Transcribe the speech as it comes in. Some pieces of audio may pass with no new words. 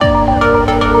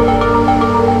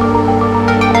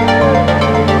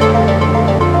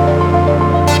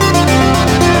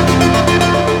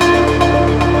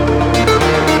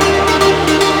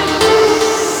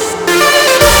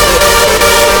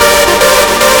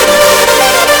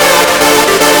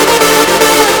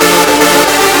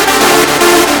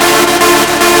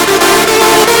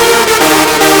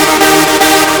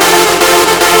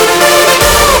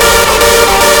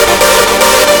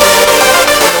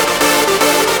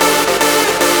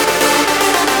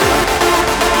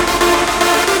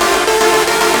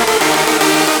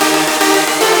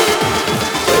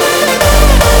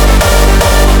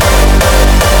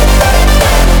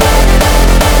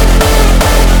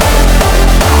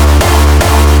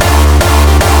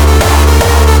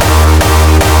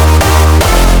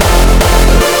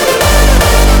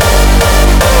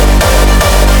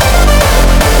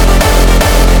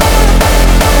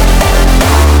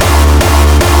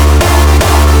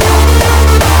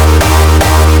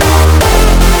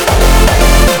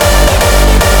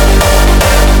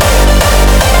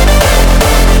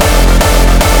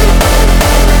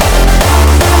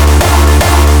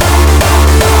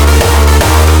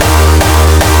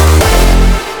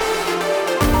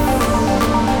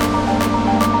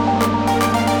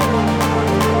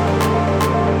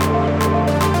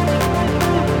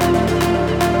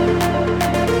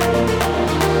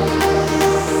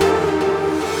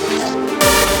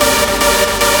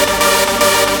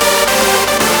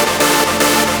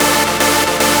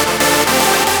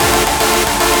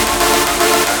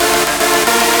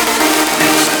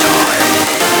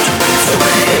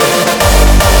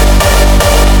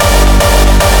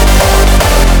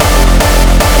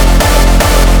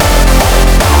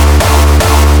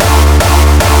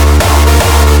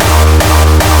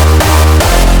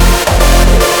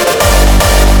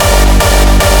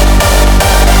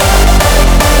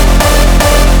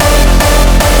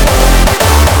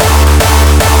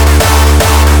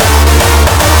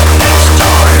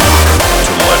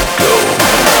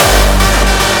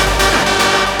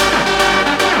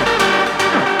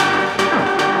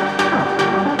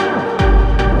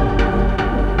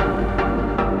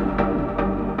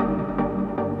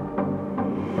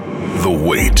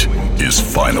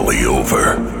finally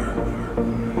over.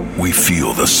 We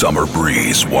feel the summer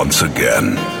breeze once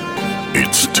again.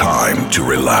 It's time to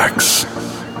relax.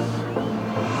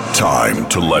 Time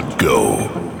to let go.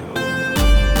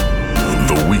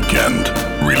 The weekend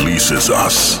releases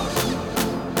us.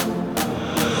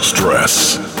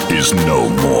 Stress is no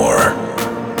more.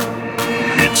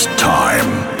 It's time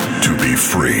to be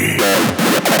free.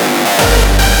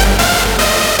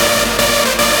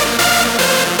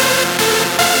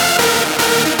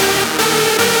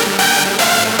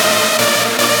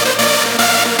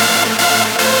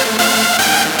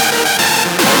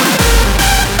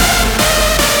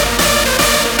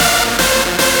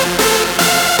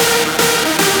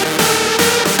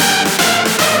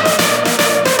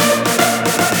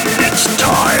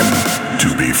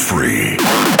 Free.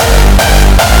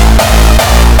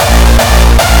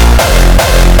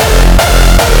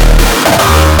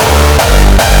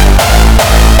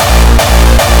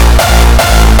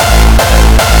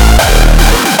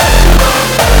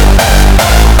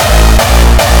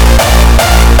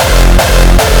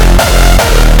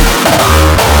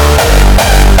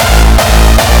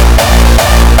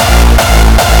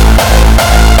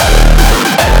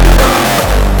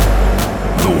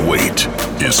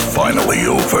 Finally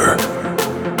over.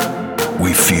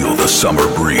 We feel the summer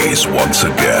breeze once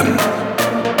again.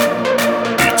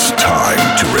 It's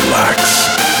time to relax.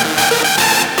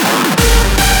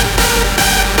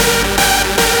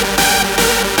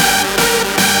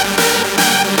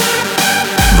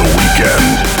 The weekend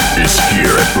is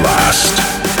here at last.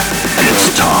 It's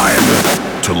time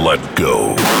to let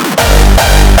go.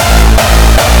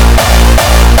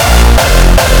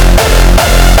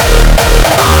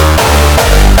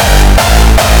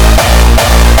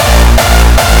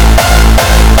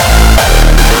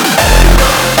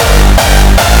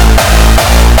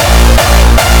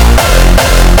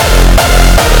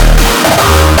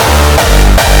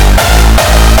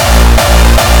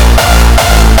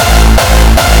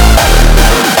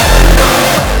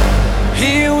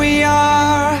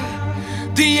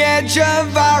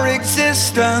 Of our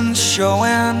existence,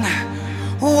 showing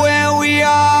where we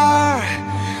are,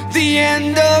 the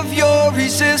end of your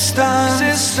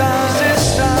resistance.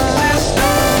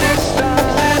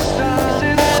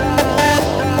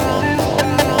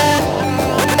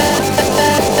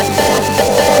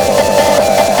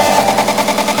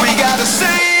 We gotta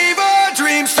save our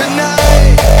dreams tonight.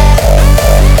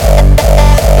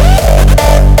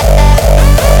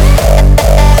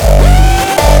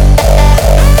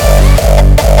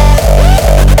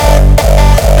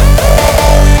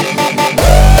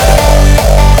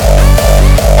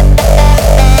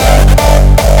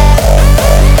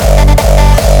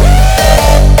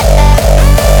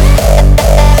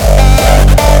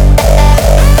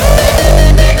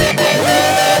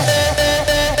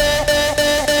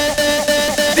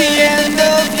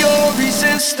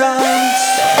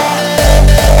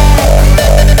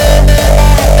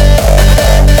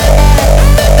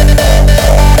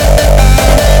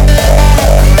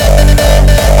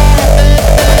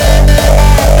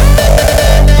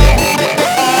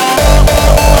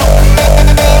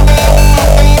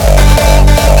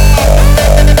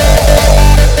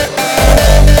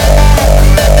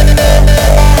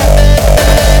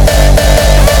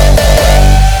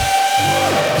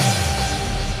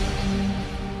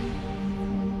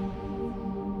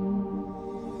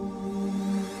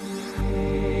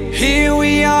 Here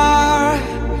we are,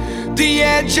 the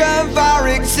edge of our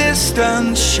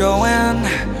existence, showing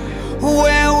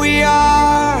where we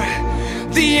are,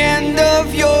 the end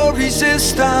of your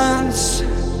resistance.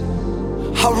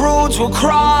 Our roads will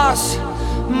cross,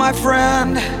 my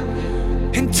friend,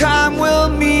 in time we'll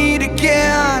meet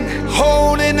again,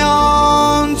 holding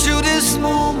on to this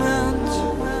moment.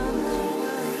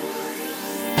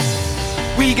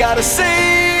 We gotta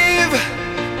save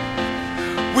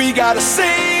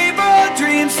our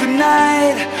dreams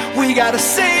tonight. We gotta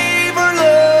save our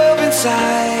love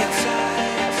inside.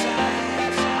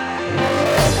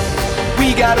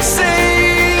 We gotta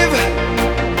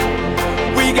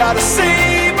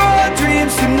save our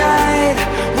dreams tonight.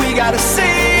 We gotta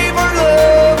save our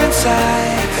love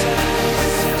inside.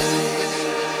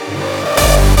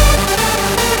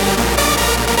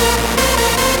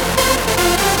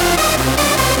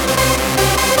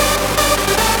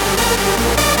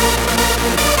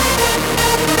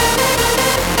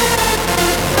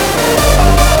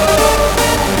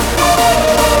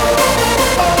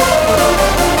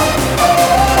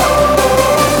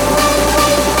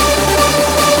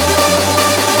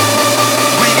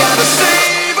 We gotta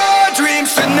save our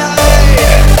dreams tonight.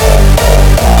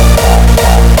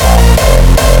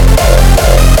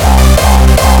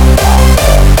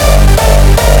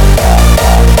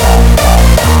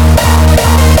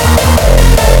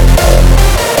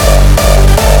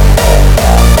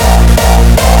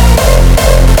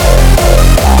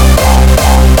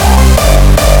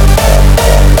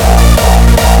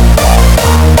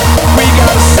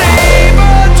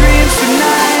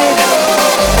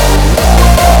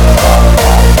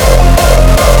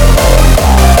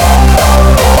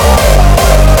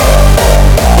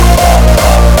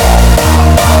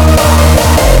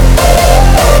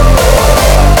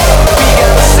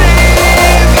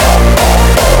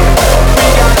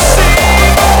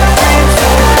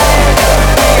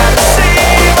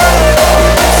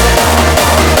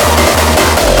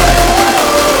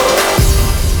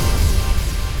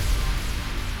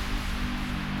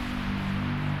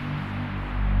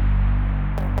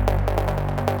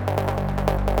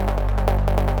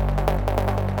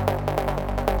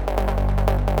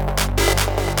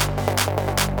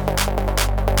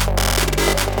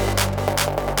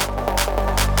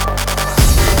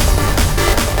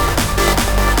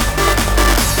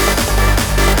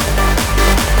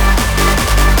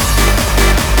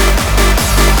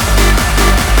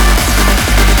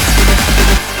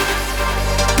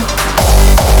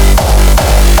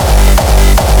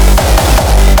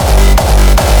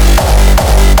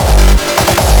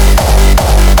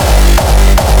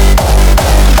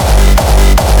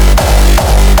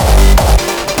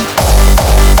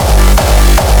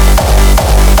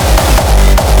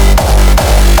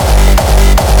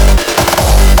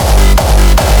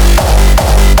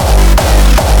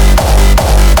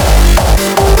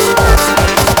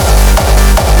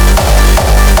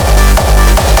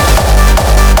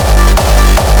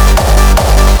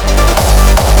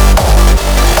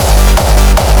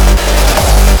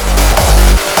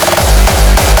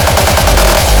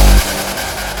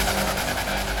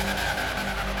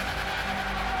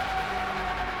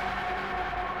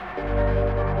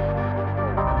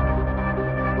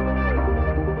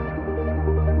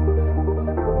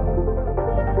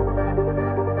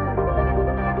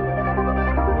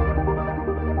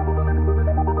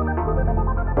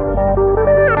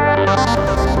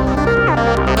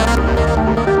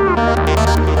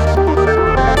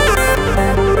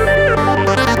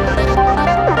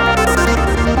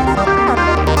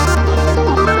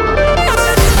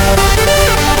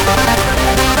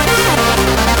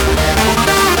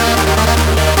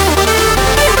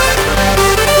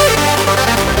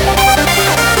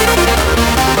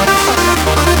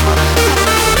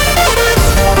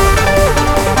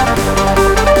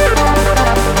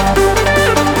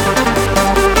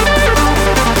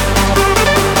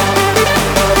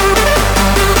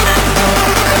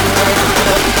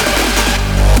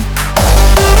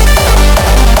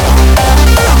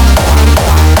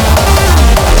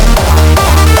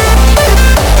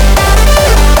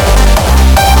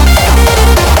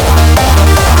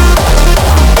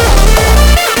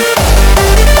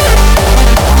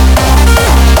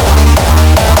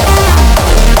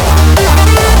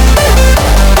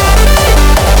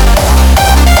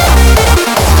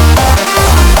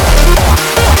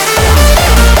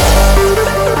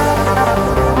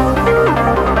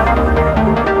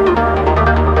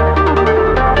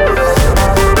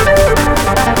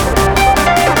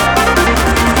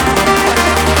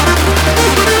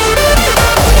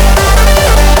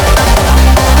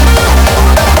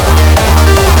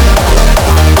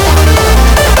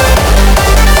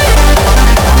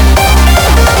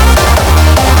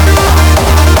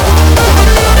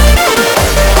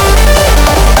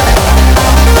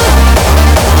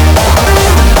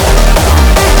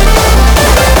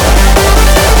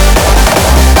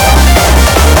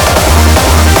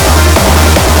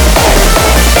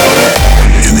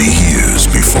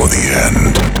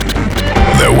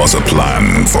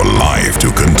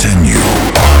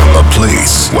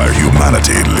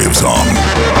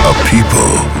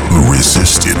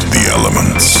 resisted the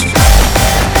elements.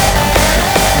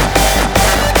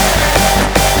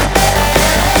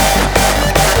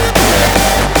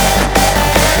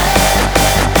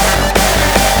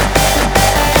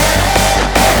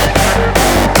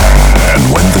 And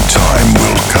when the time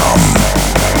will come,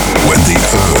 when the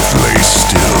earth lays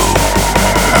still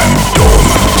and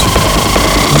dormant,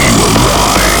 we will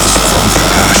rise from the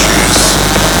ashes,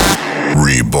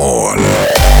 reborn.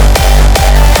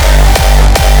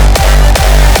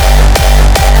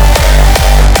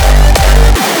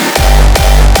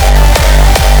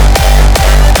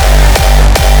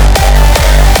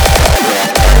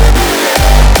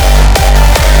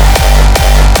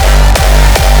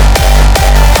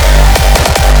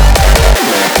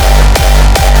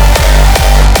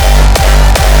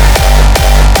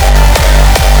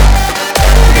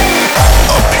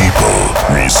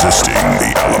 Resisting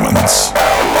the elements.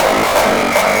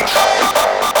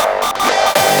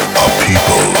 A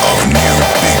people of new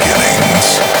beginnings.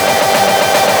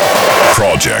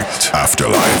 Project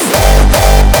Afterlife.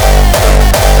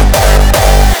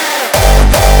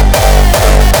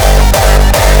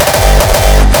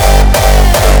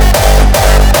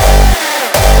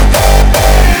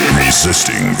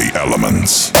 Resisting the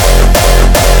elements.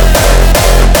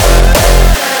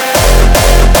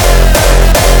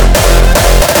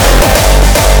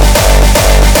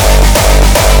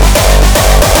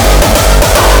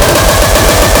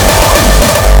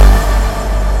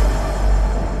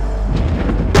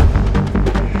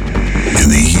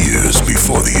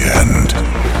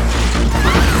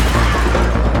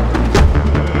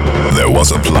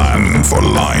 Was a plan for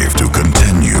life to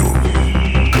continue.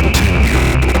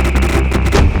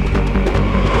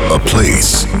 A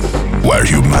place where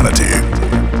humanity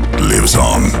lives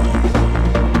on.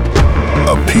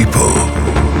 A people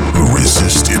who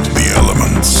resisted the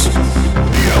elements.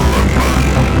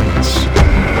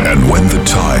 And when the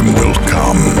time will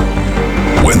come,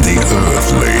 when the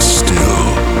earth lays still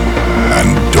and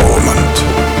dormant,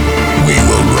 we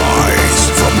will rise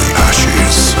from the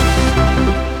ashes.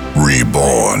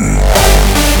 Reborn.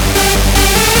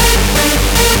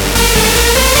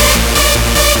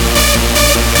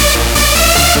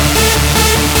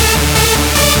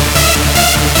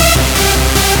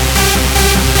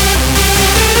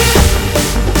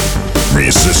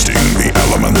 Resisting the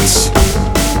elements.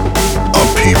 A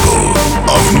people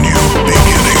of new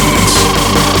beginnings.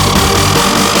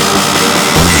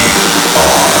 We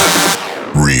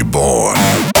are reborn.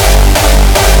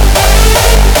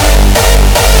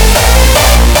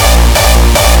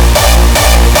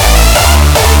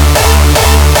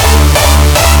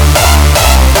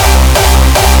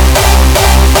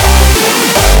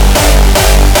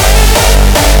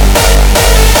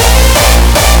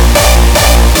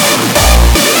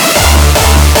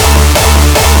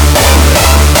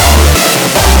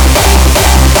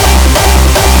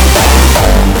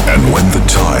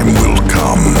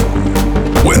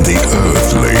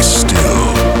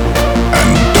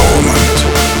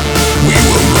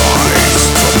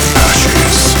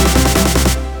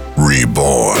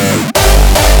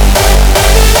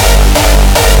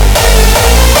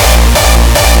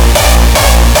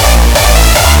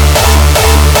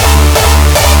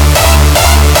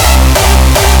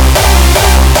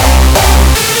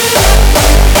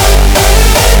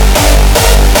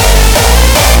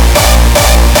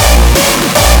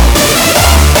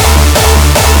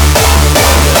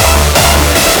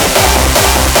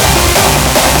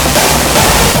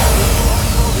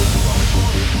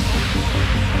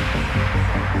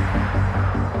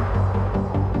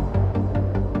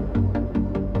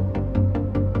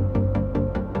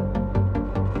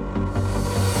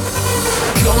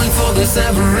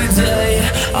 Every day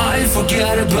I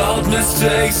forget about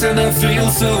mistakes and I feel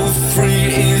so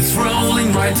free. It's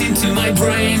rolling right into my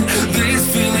brain. This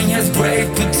feeling has great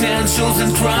potentials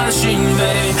and crushing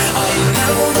me. I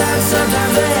know that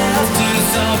sometimes I have to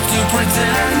stop to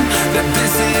pretend that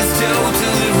this is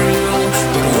totally real.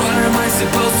 But what am I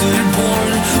supposed to be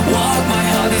born? What my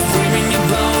heart is dreaming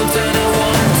about, and I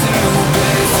want to be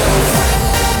so free.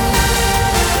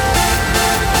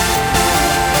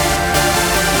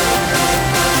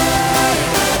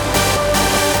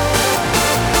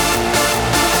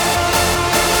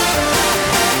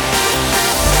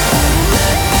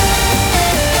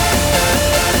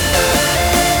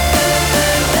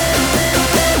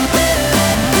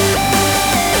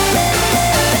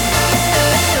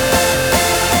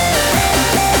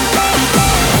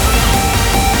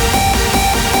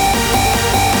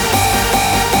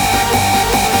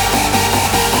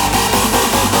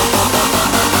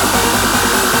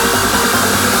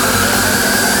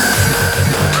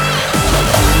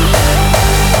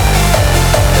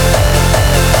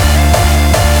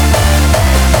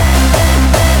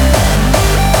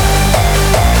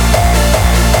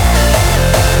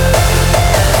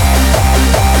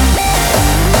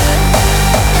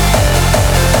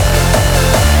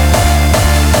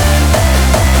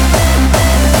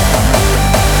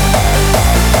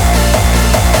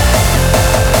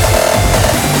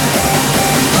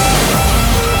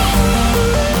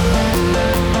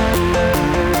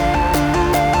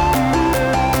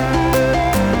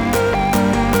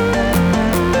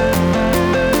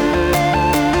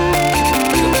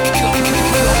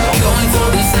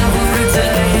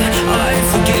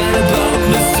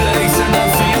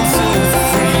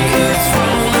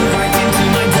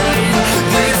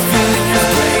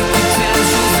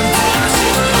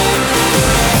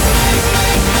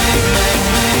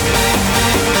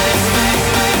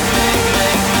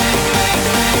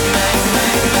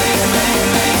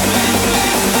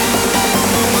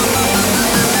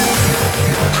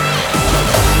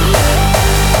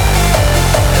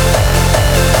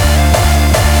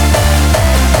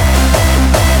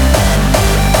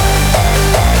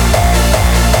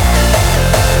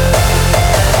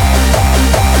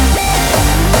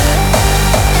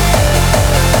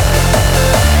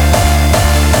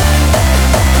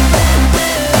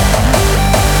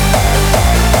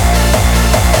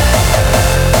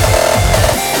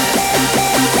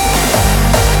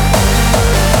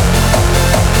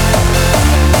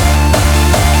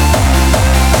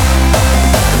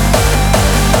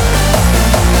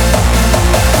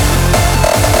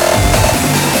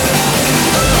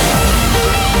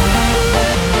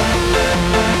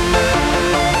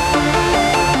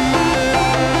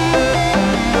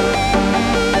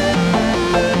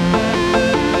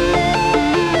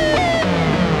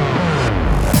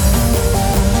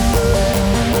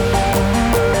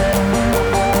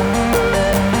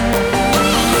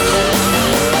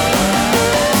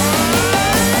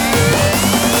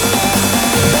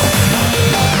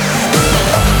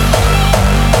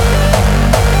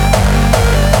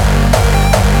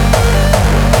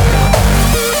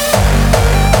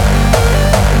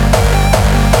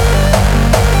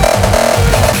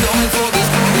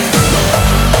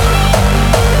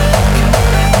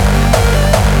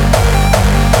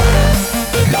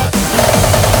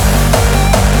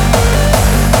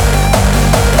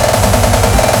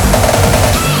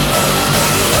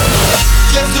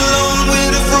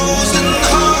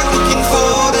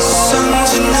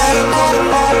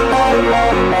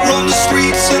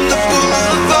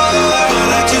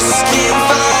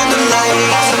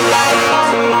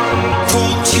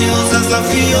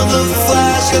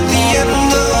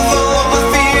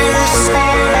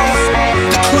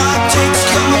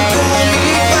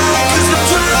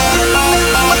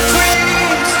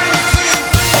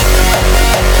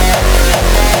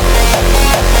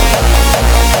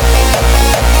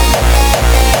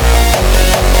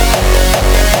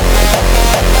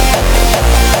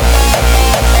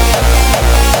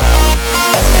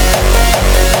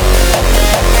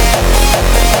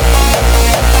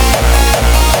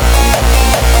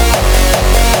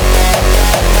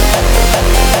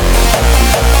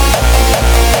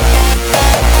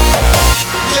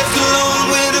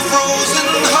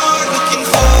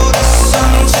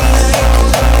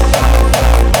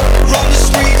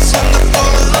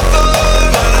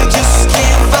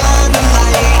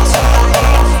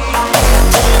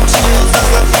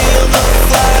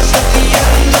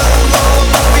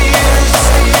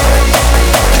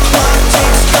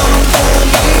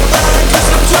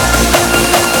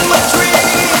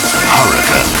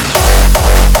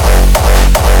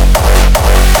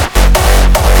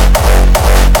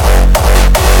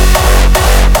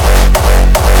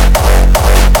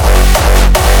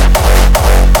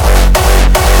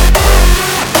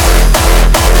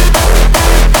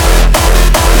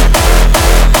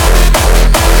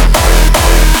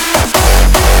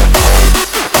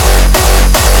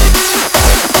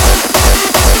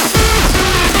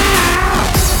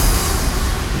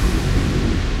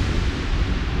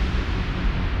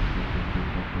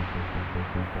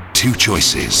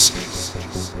 choices,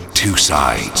 two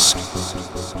sides.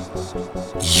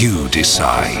 You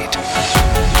decide.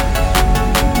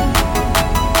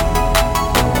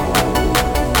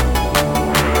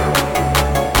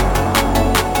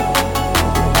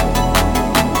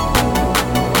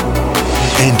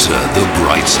 Enter the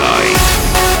bright side.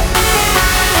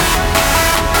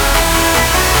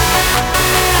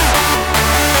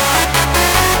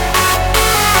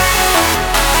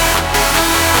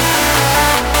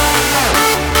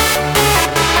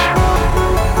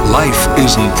 Life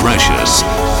isn't precious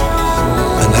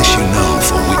unless you know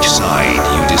for which side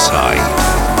you decide.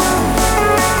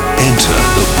 Enter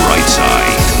the bright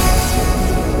side.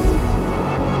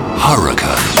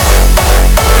 Hurricane.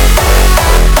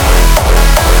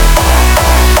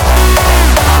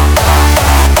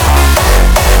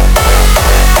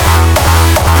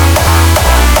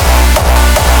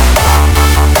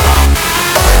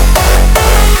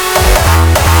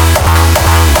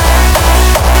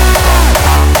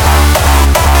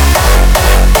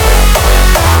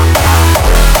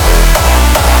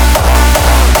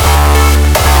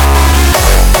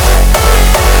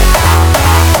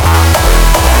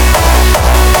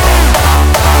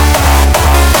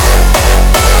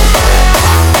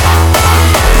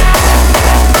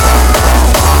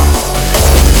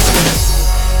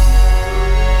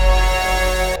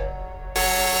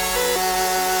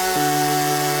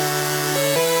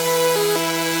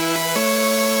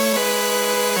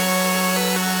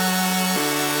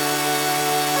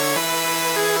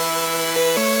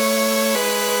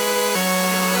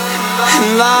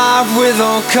 Life with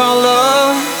all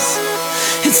colors,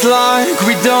 it's like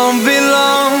we don't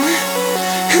belong,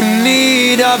 in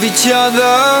need of each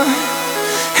other,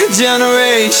 a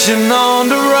generation on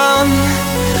the run.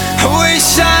 I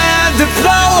wish I had the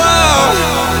power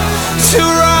to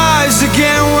rise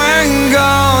again when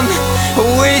gone. I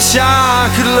wish I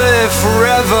could live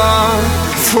forever,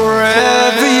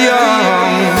 forever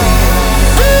young.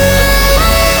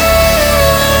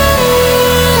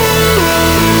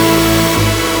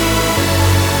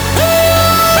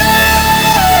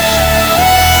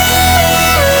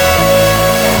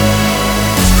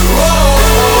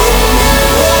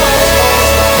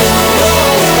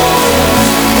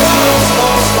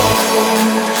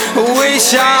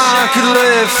 Wish I could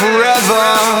live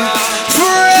forever,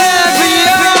 forever young.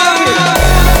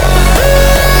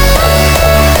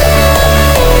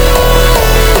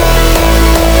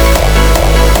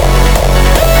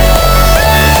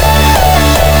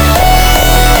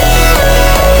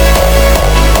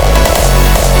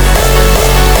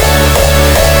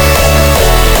 I could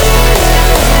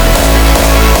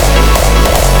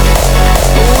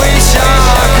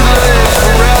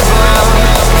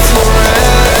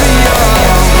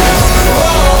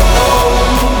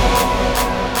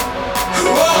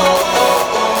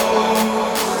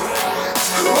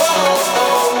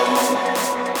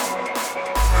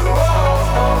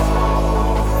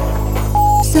forever,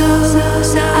 forever young.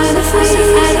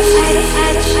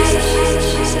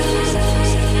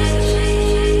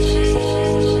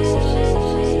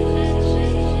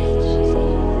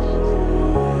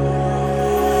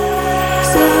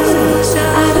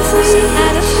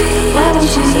 Why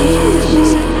don't you leave me?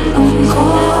 I'm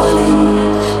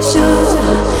calling. Sure,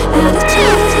 out of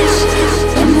touch,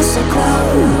 when we're so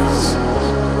close.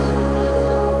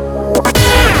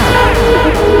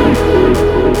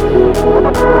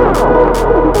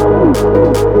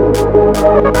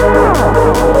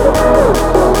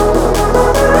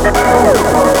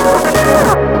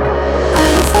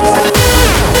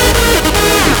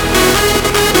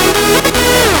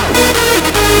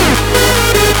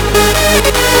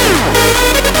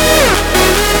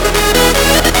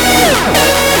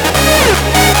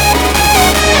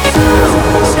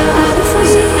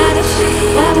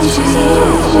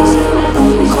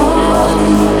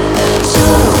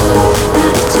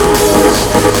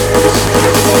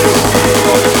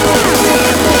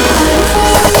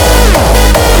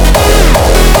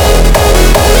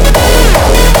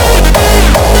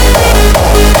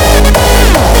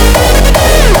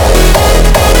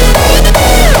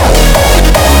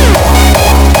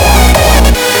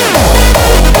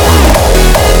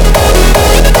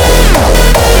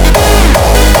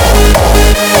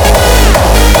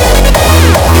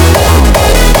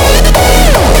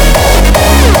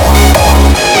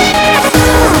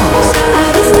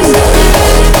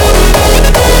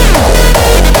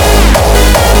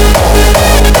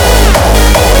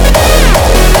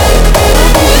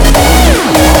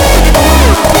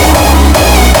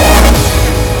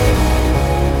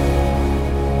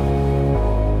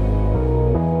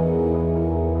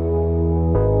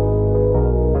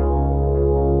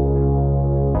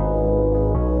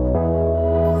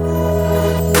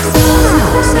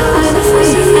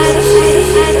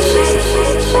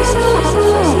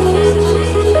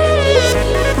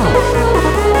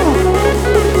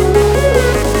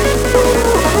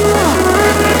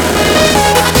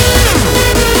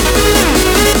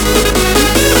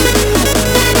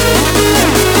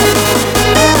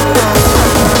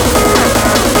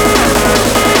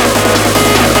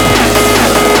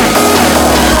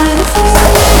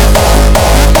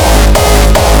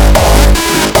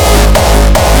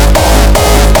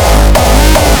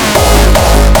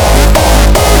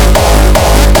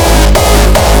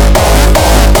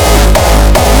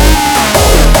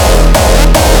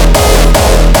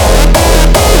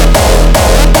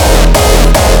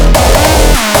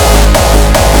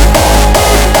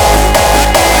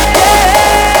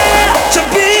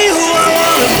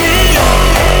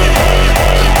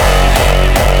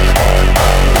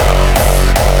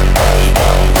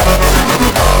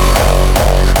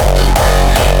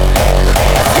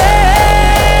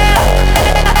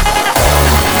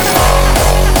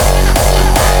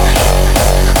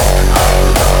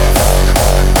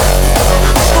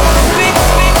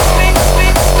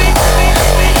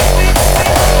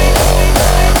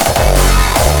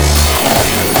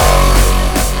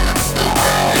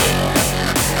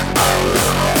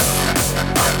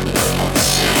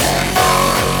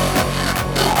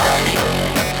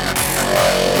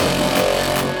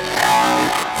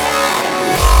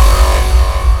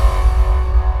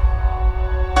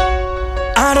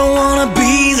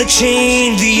 the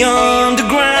chain, the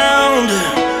underground.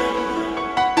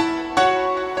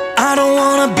 I don't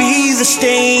wanna be the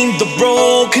stain, the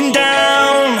broken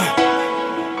down.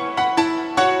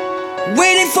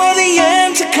 Waiting for the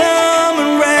end to come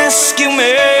and rescue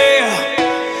me.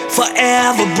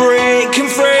 Forever breaking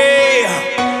free,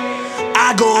 I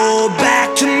go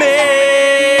back to me.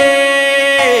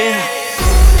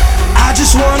 I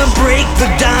just wanna break the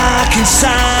dark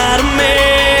inside of me,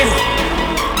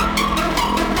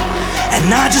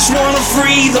 and I just wanna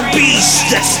free the beast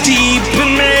that's deep in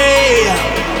me.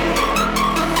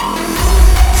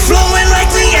 Flowing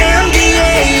like the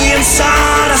MDA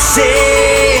inside, I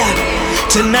say,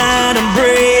 tonight I'm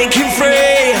breaking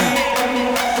free,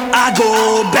 I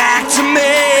go back to me.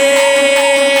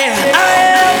 I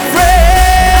am free,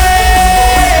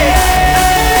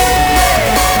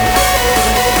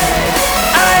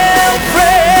 I am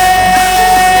free,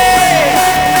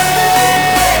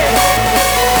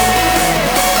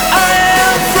 I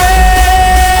am free,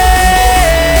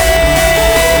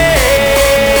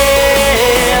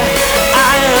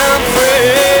 I am free.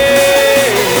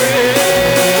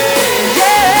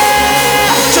 Yeah,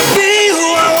 to be who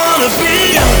I wanna be.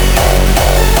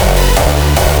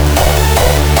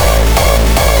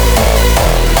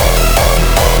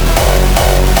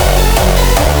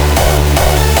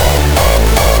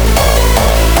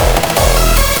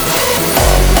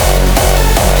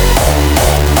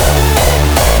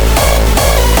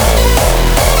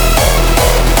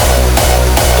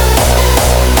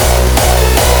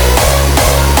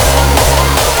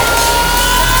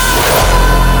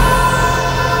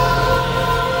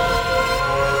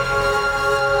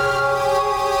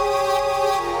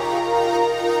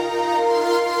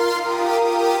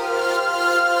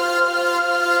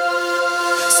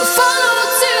 So follow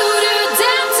to the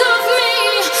depth of me.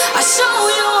 I show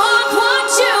your heart what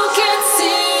you can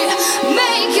see.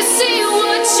 Make you see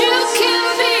what you can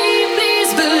be.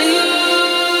 Please believe.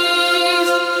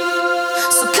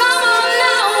 So come on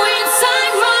now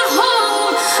inside my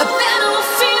home. A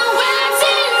battlefield where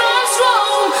demons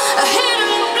roam. A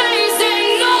hidden place that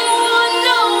no one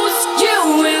knows. You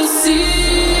will see.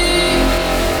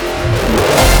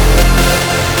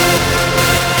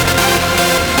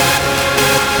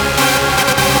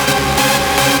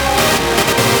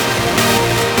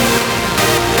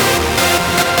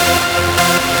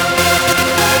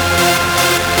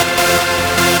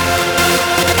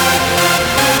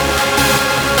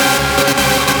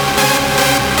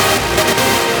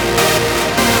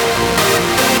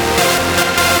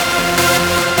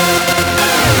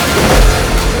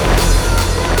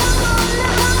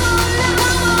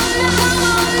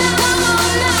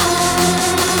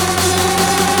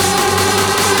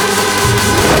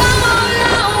 Come on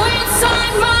now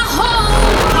inside my home.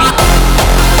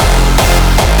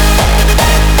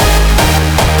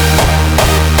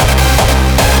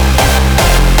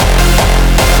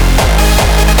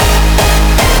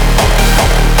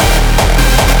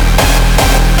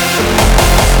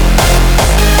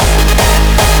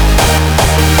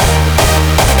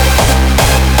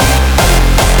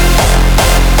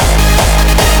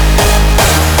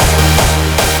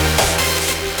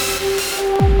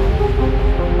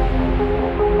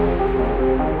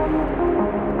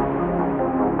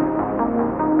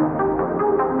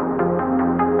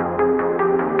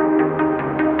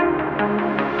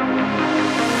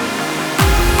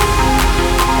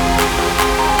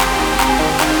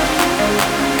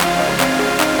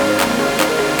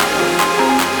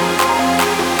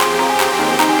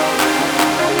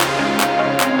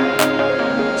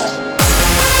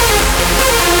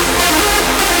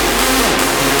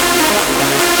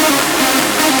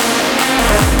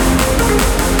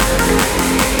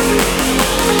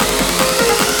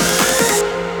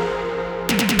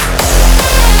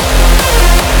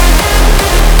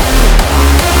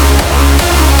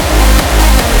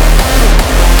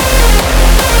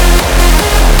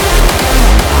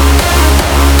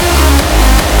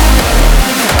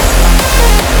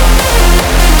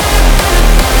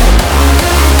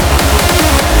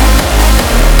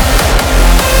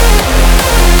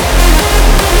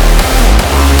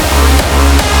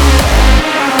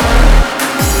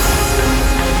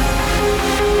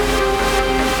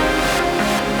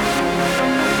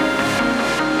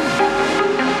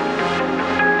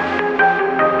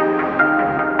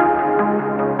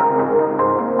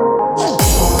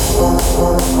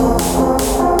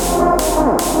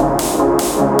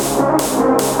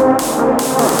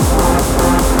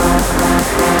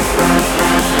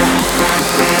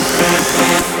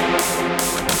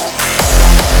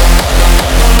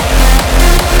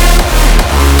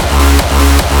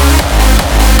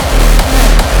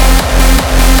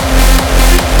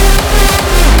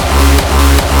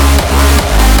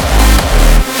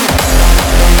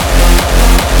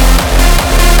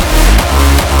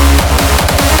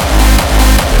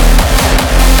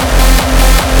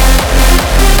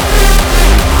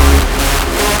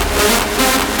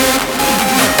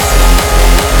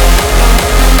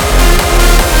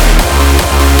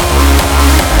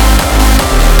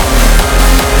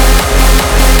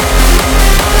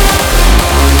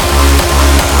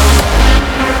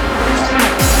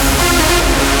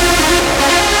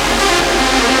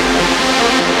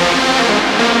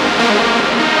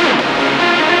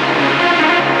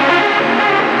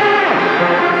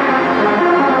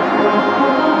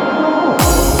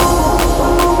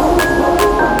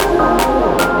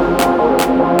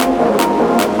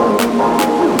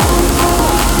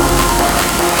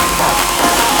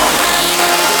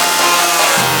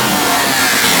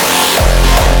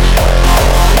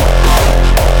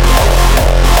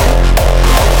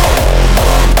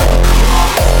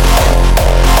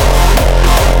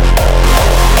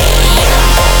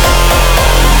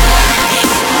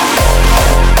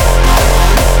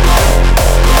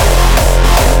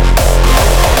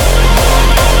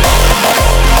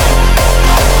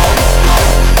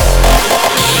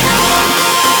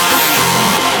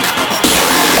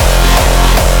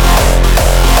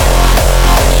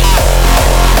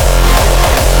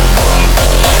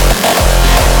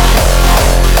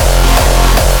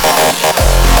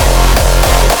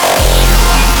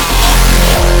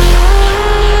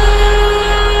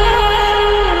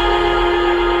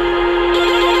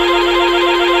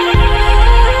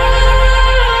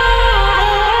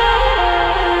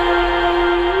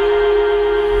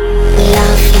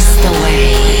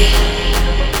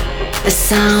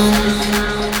 sound,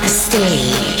 the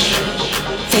stage,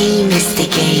 fame is the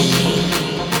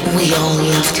game we all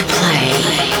love to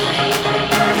play.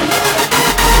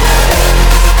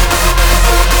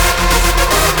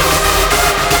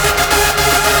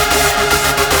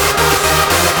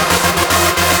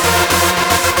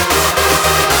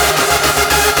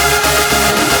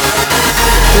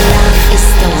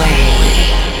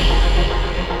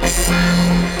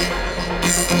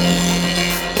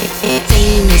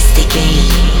 Fame is the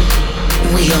game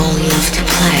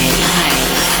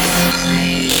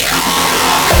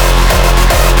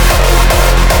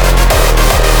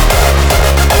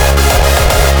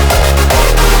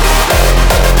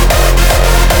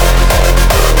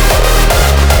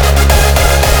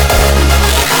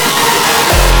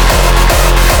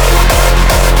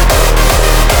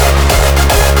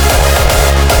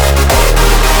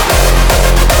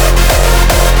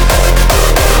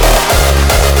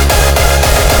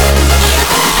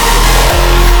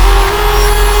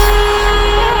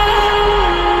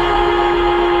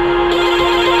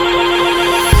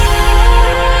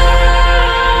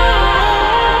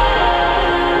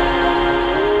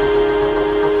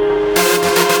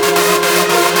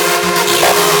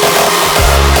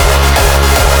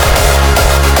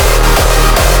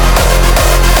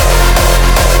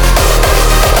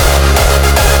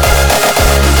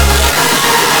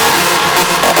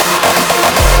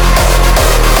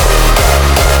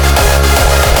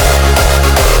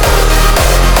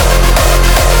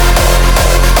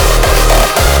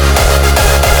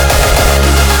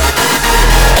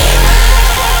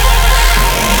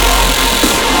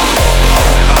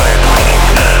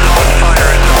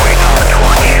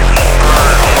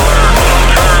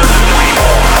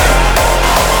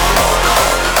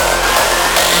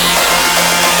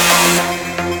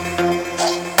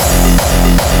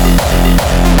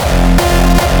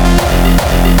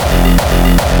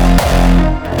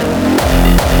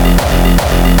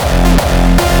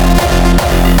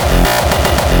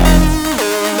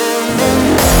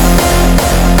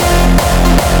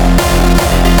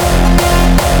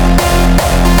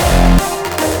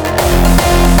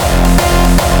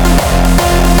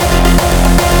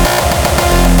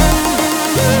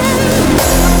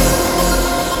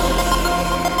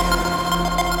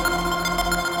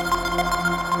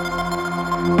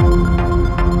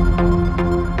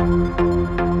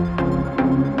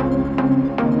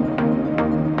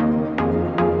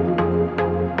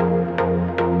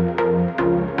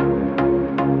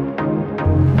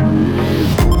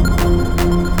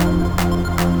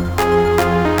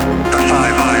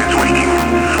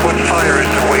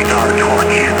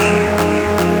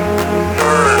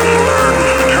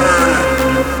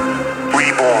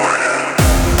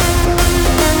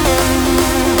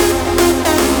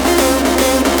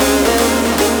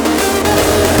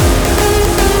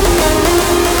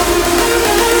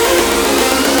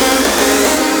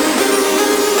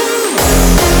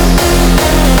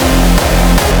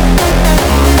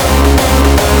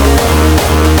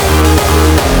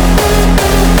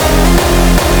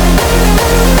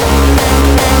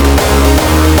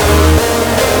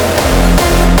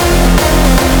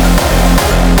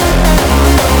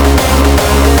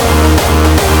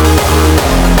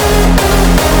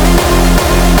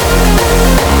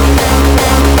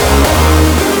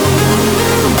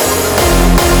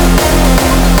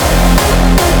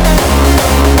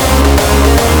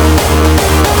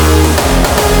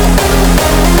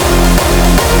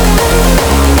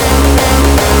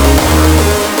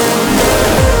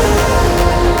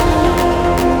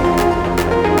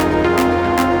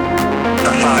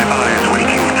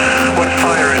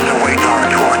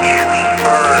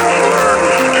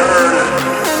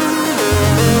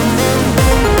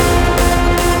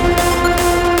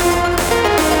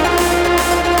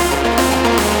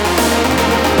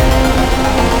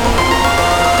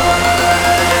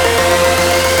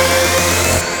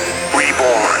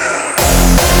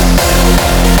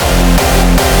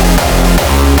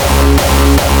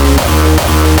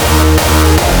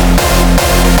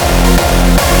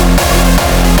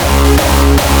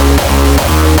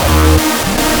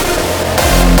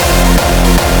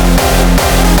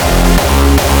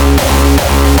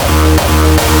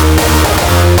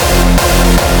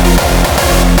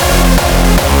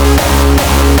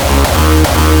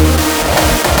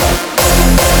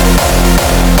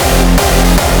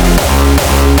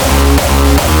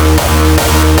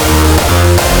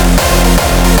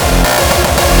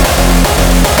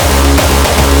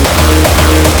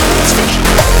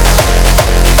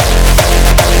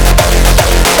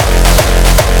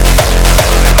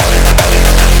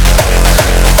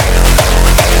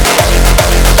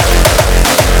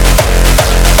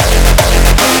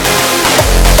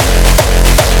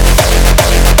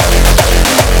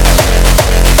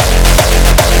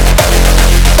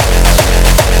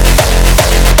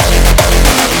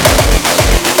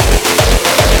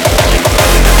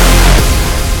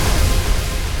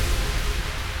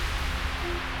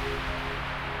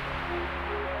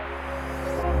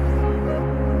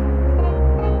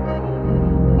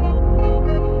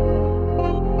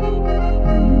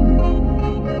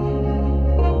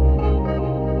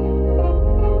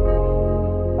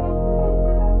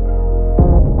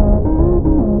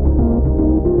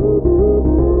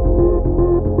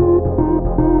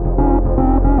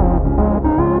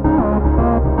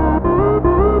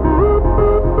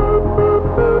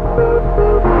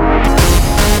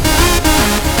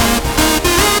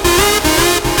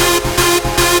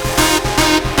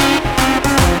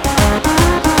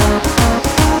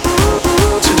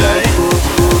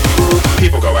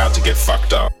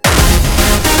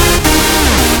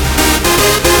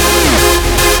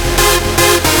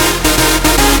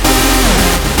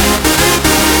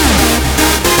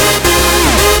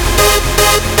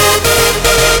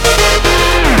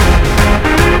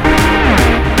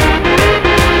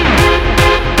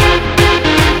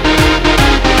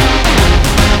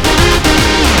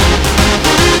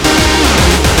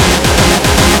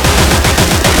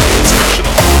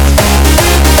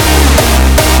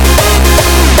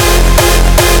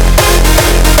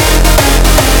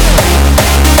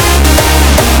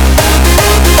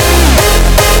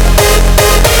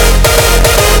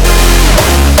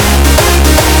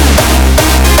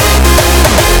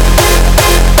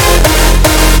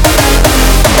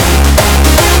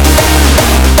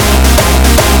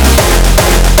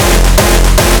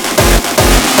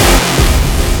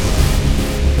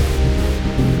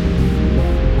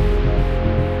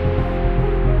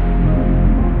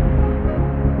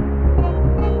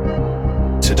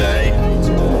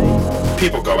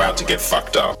people go out to get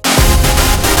fucked up.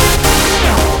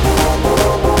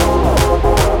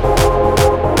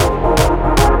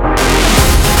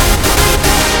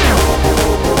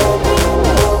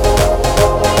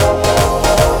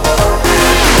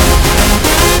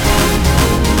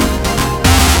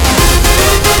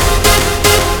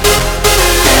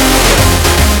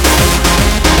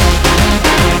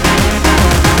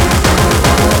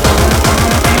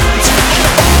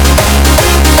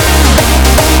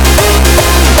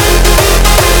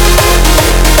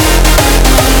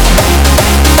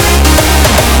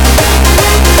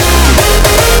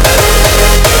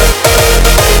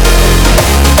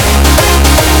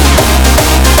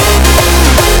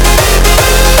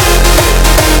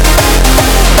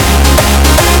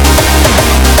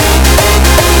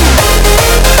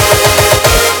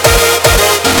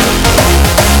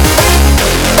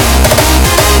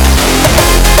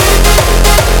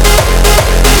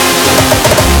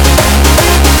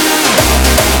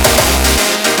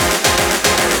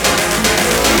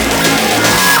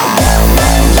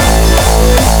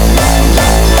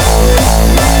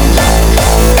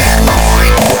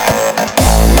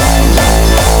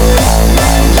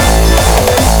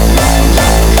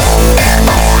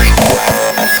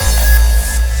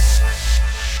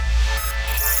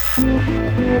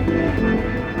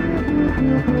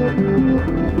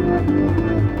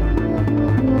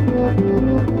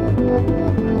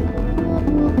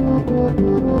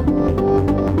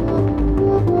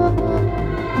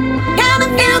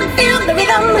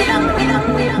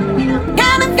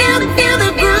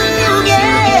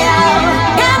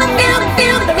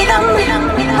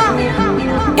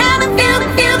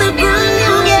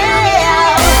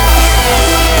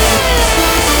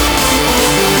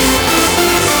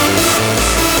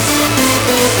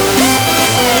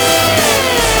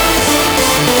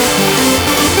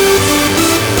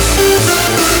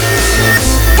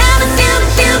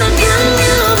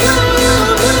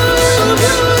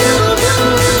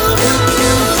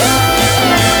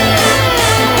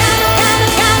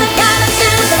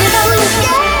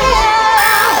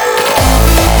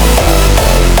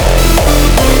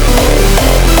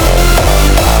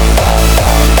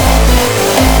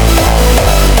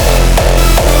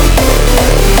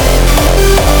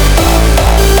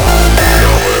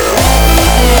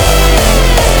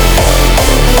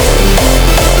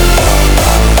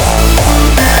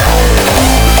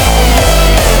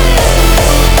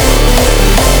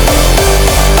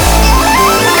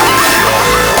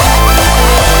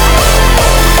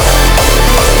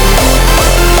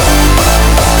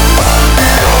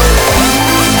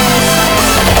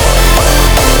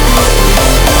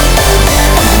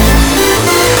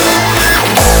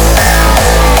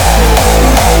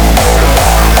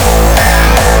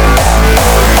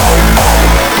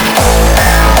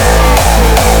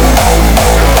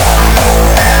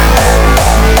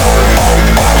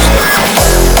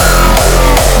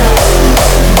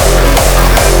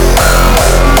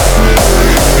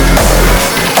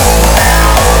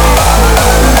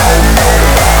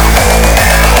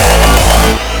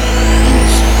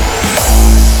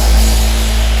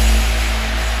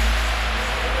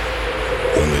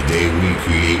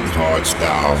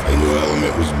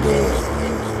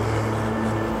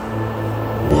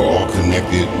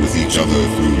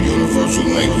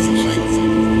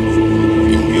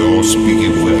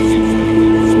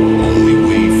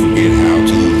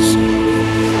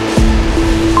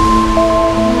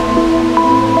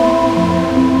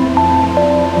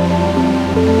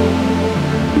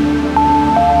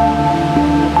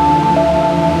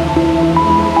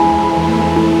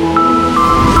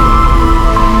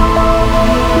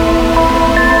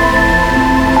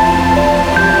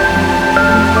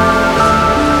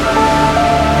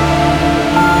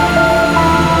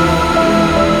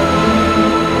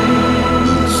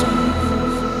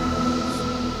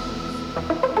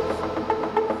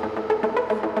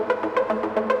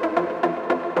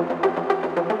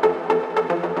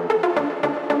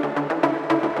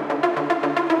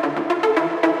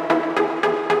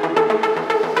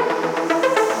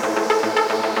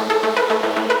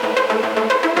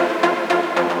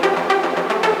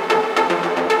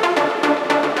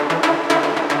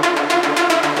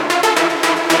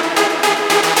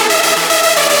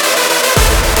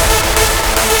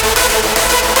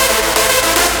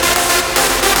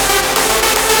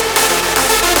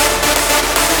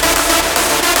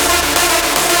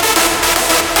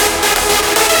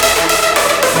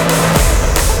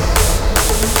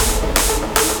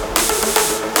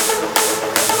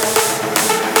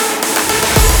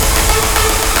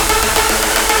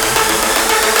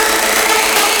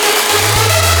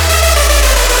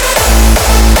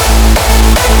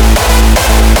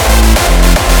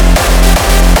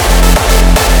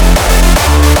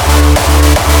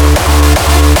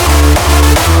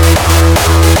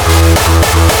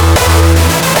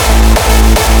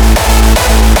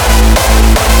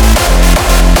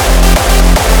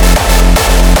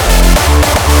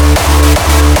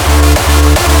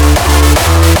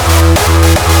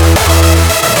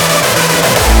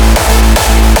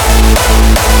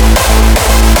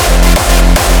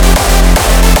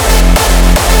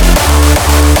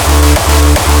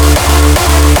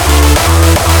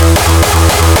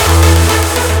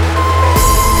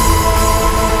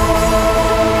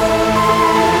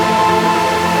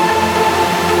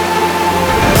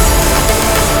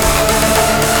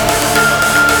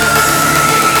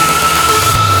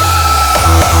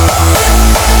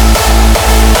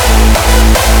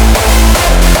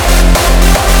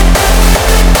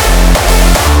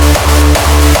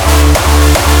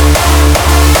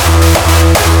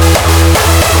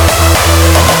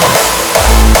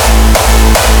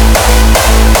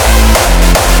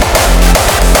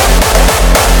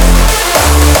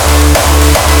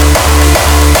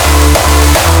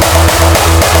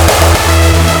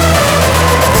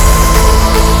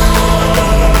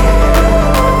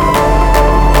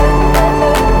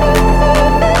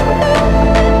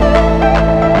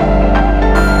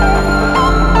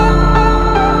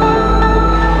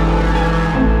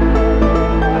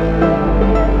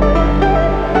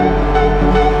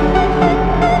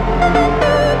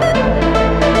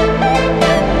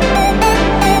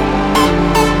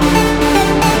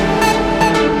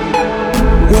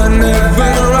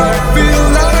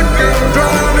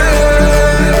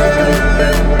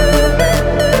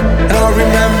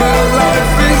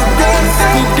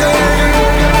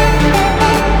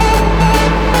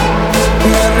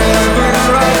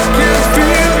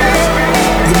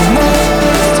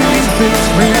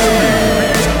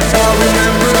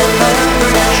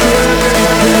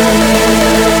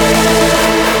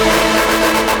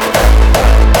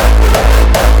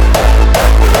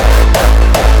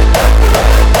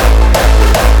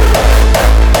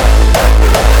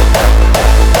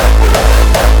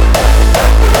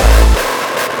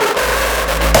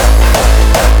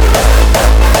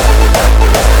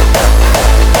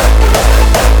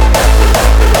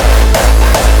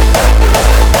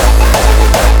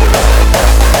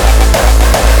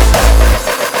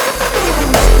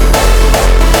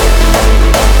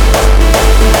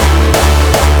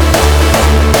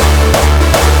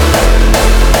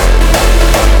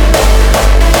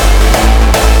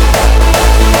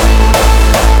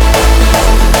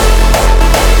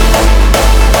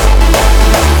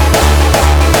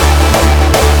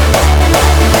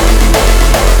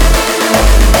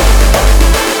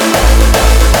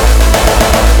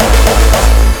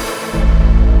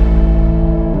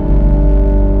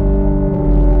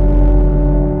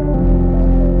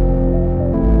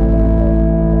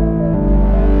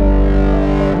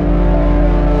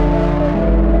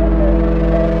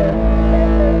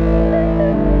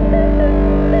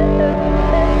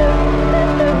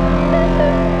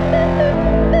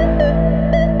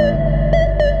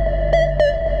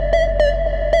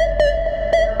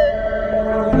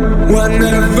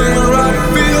 Whenever I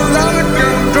feel like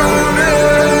I'm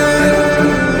drowning,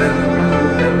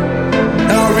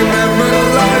 I remember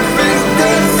life is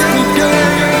just a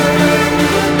game.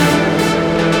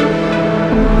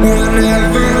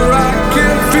 Whenever I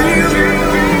can feel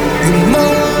the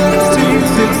more it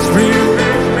seems it's real,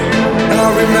 I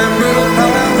remember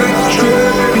how it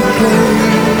should be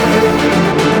played.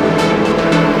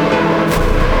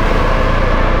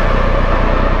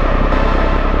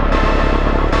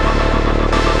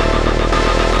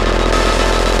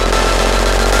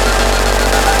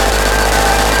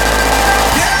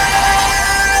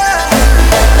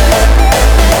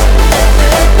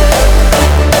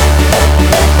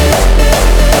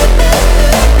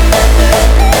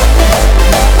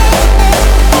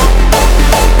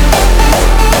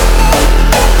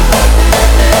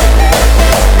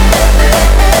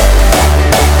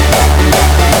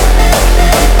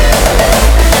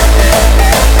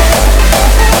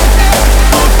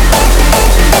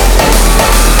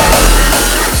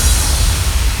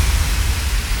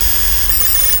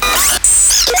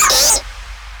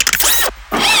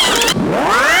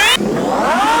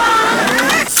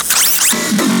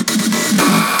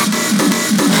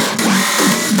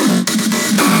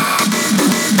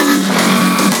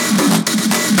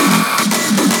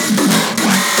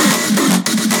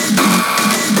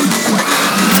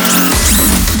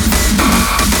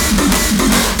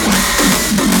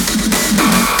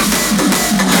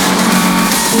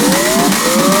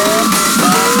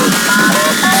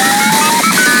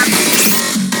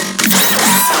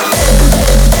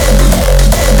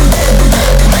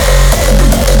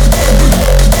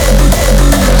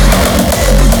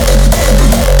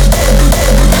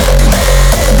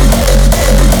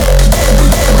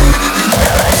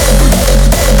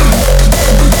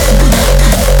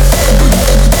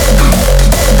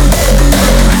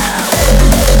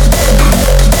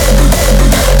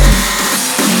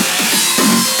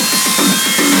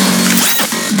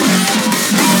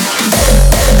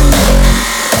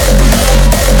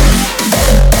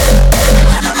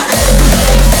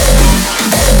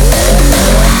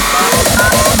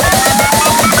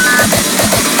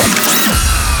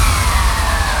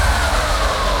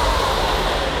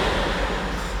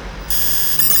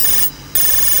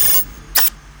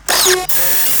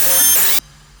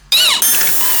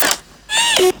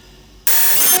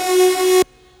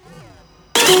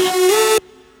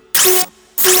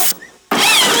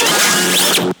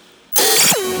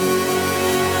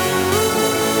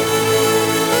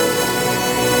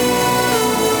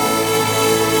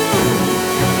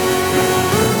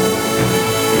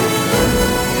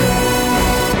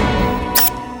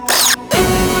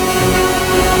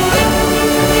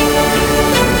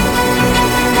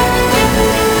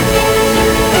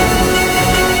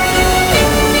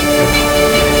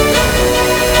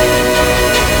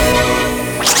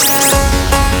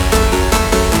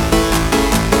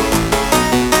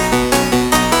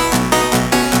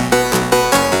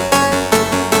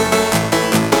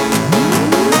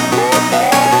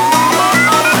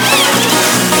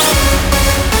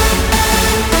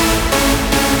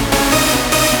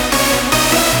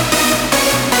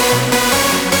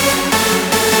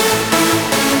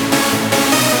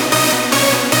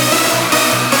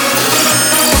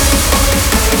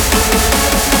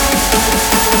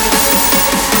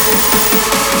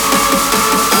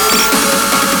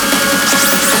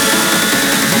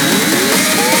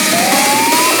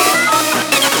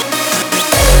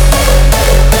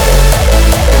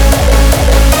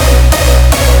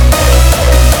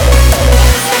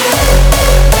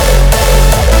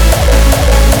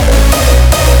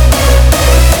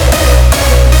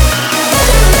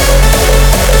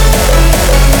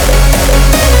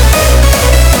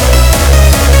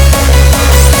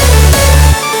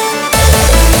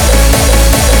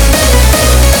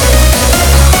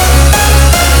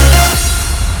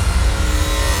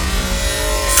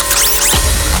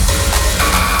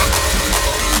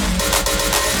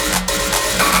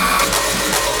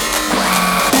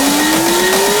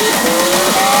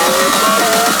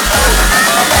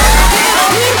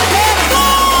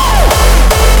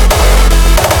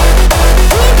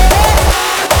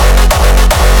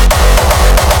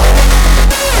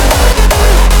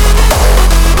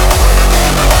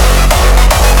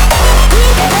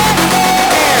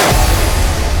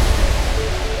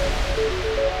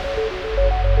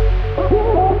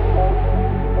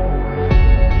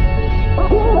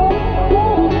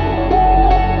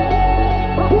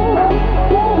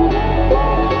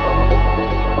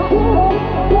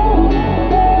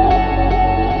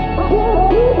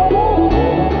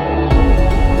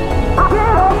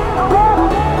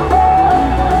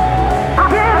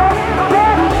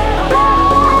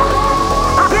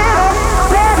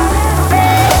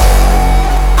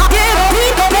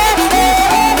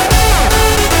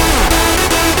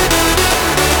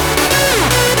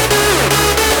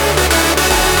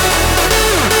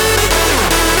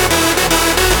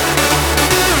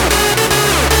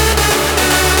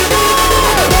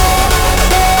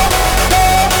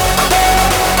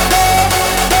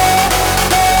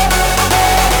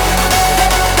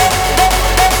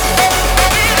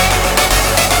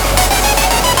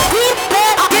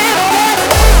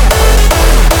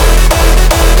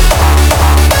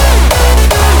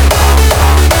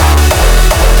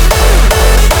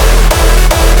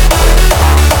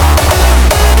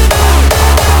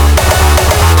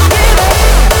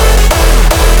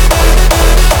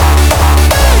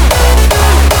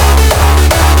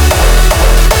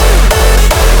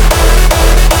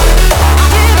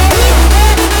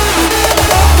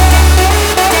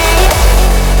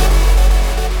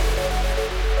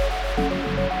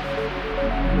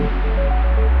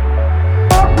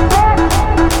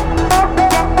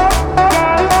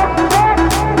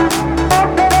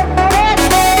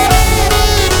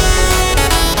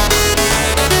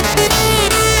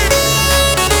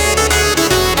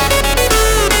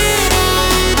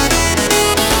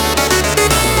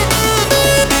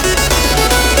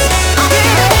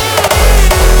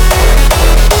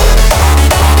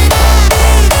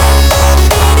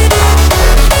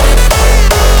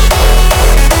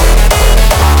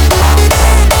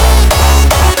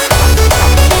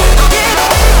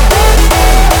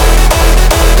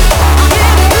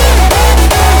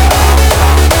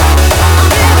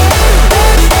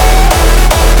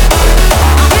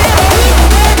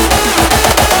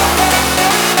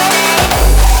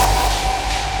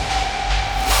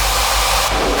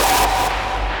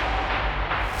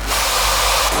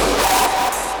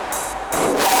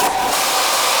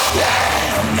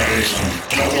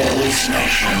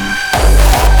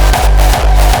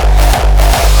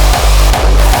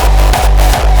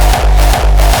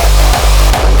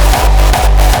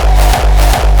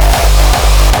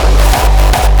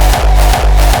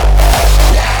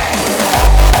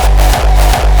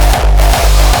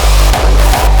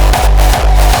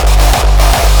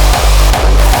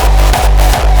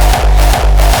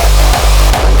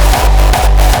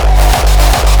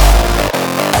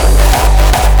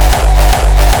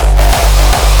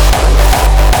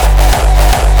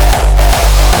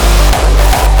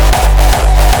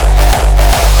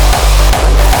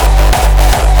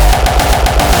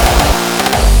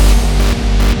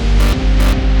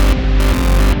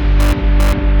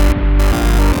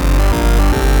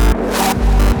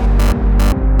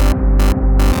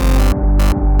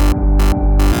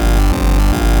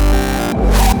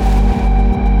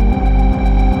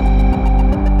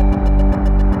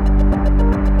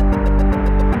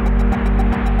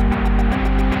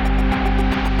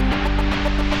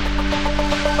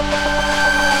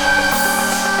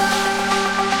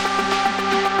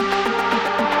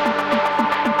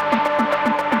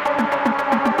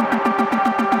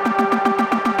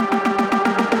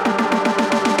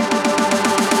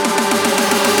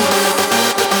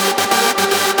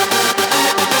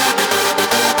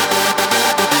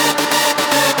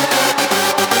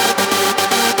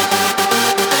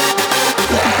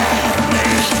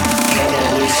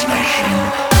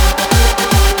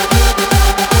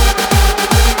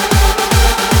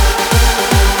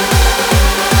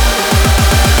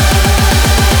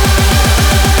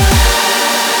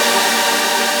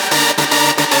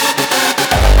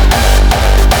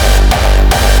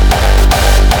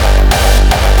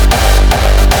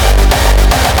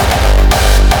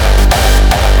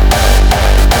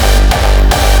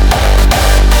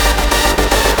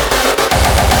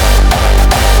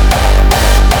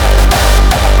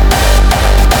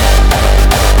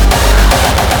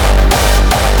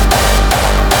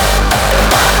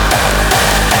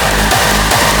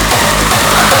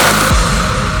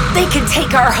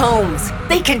 take our homes,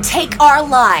 they can take our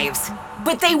lives,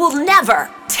 but they will never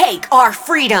take our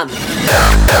freedom.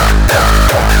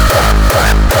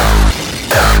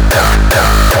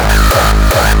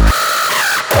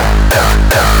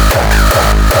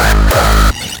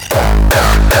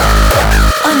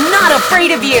 I'm not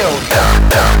afraid of you.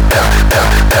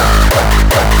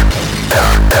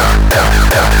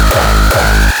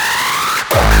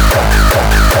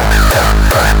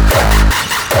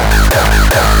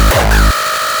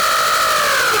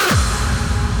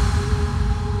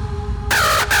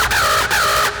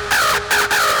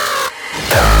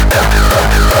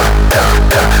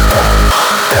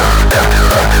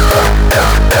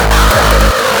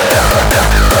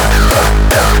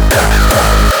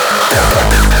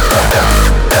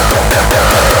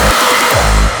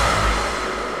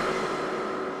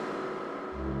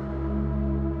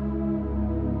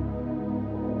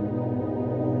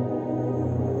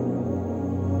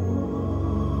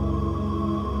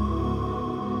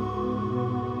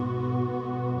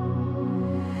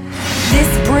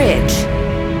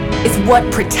 Is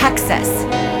what protects us.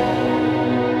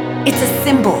 It's a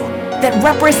symbol that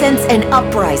represents an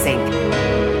uprising,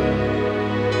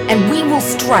 and we will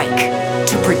strike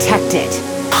to protect it.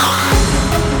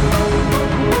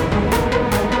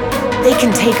 They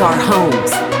can take our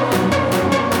homes,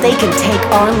 they can take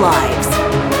our lives,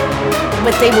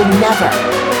 but they will never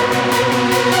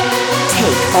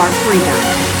take our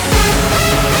freedom.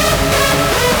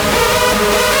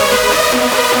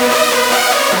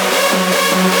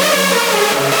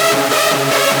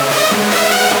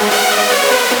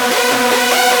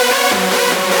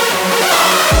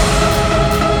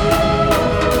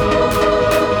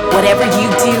 Whatever you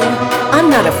do, I'm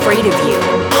not not afraid of you.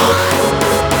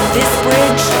 This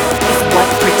bridge is what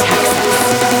protects us.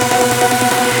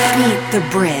 Meet the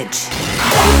bridge.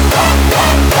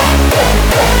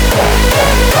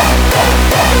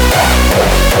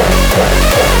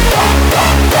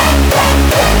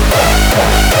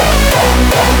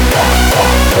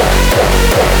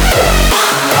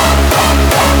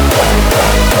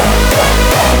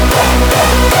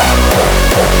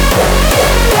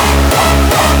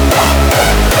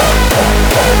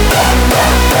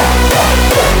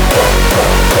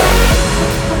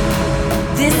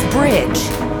 This bridge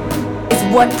is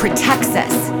what protects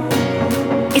us.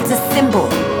 It's a symbol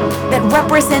that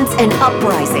represents an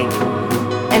uprising,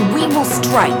 and we will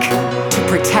strike to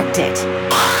protect it.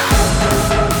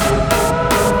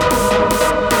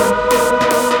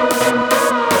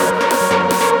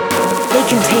 They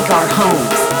can take our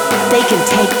homes, they can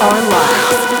take our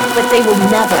lives, but they will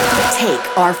never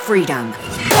take our freedom.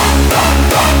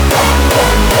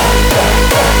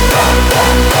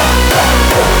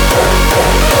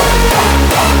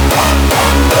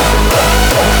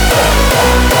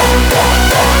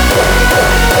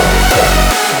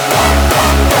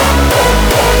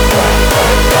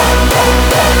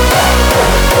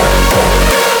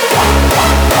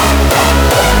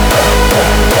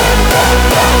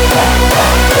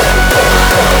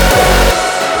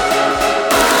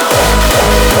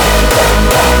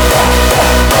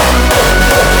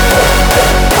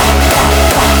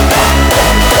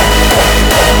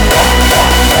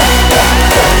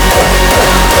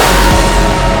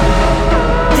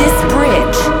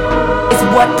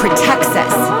 What protects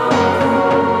us.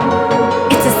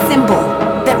 It's a symbol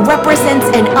that represents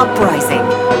an uprising,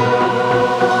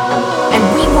 and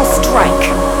we will strike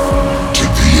to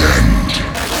the end.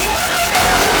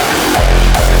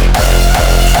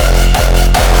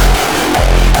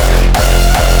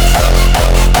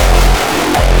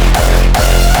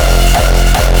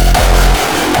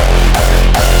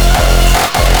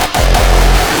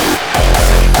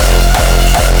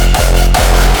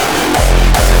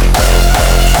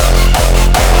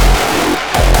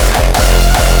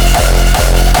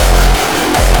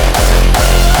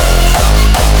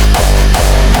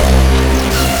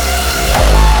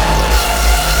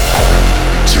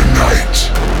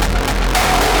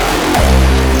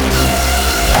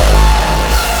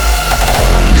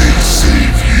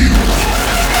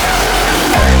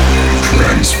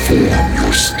 Transform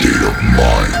your state of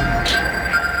mind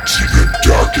to the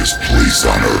darkest place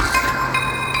on earth.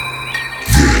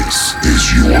 This is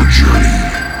your journey,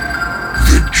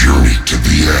 the journey to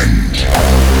the end.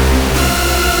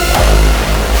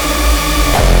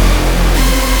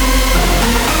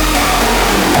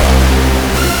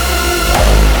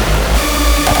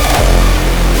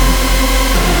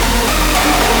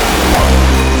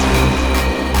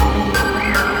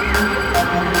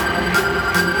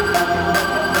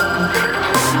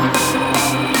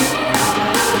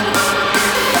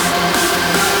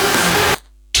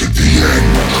 To the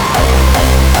end.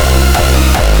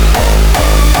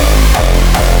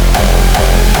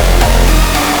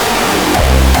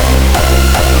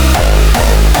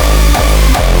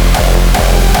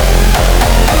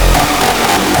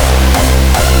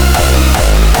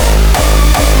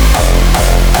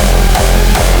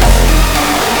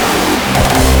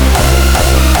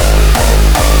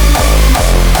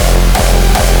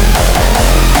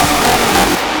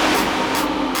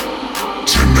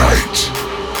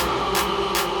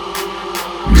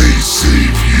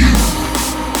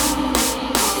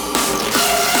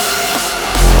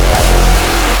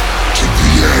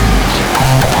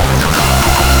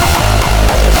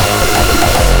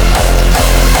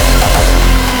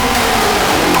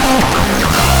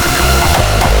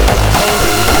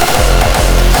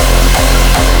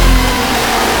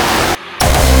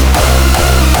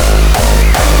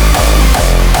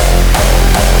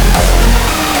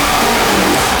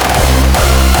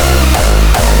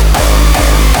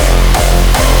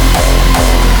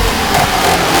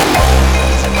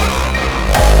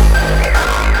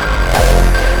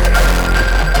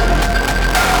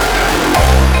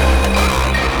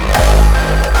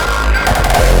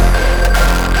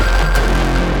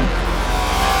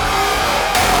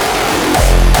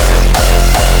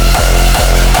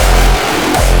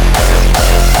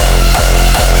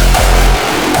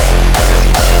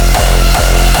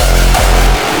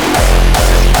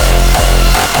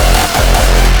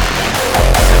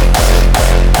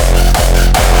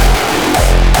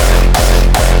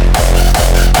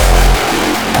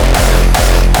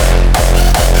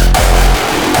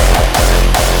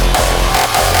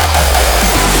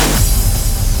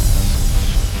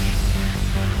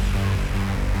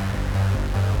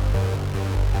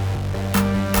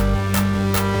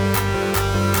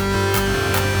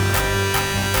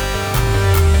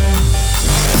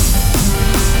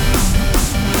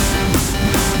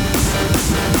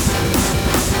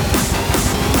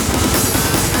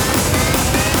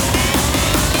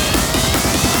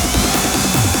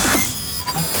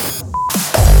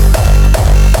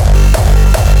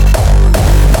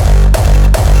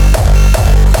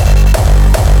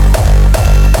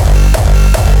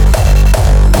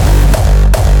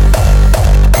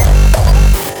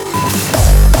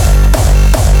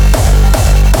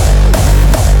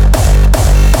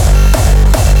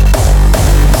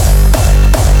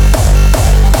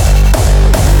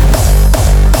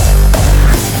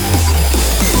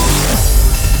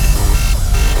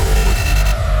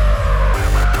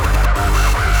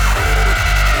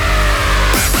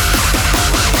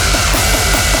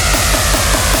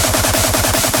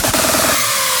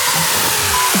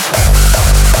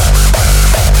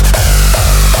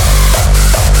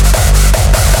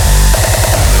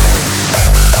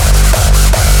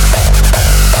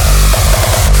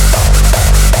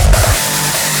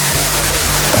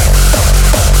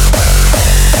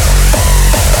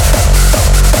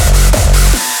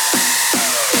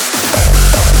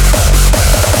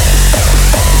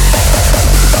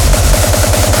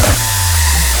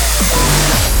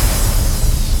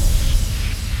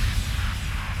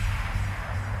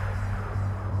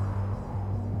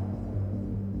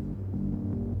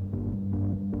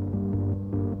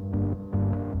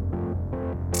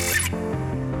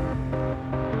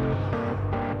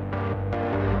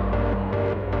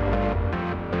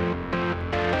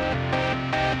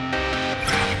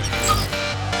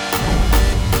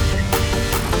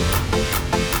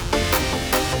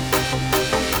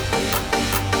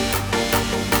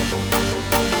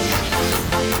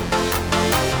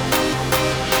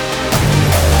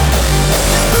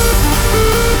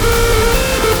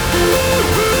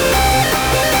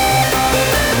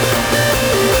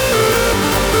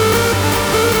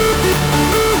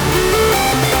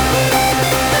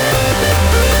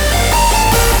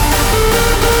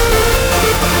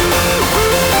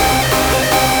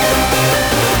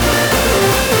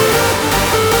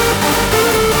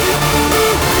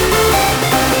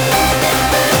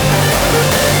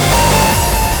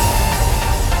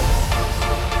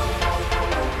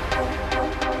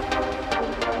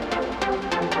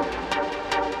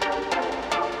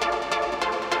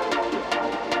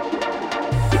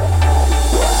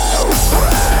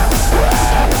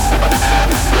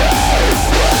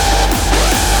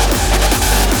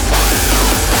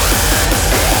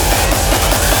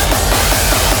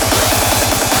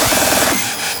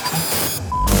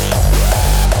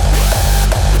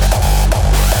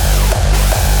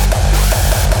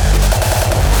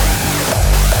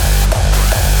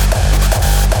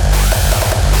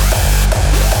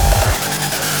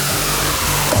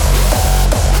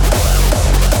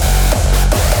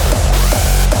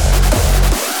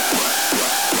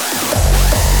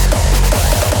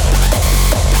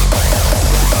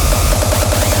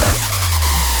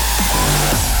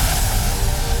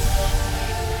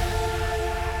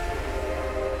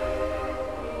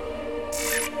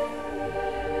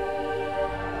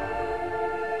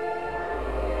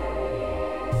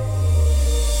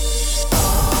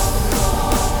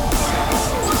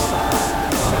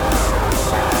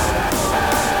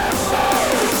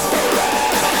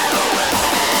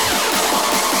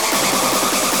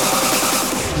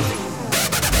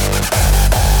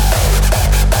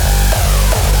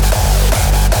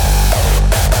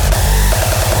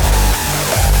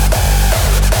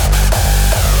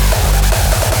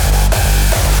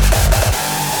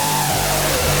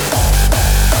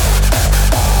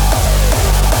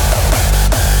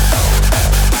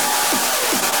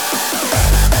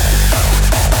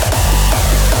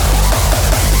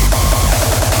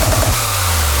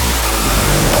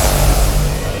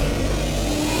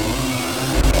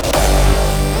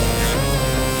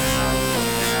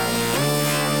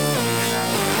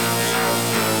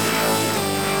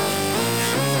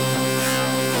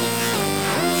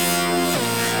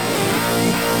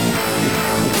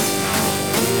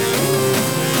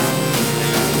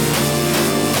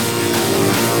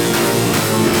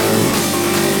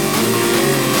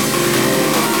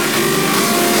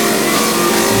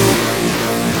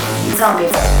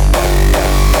 zombie.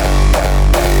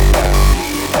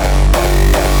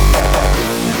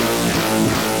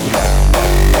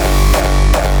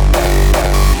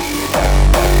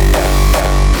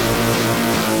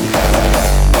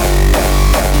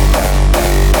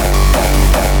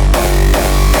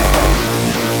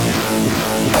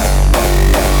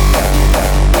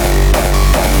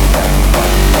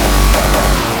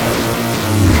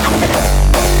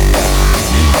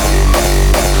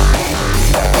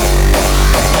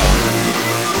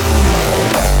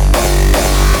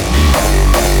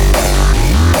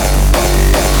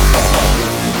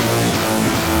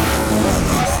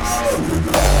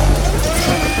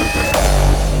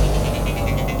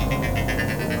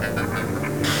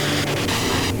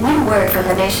 From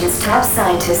the nation's top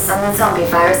scientists on the zombie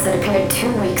virus that appeared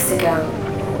 2 weeks ago.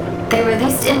 They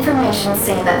released information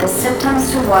saying that the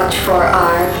symptoms to watch for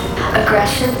are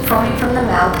aggression, foaming from the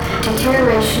mouth,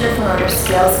 deterioration of motor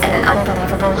skills, and an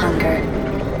unbelievable hunger.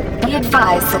 Be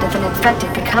advised that if an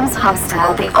infected becomes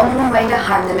hostile, the only way to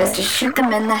harm them is to shoot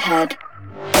them in the head.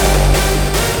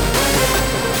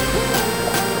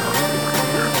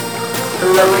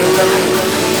 Loading.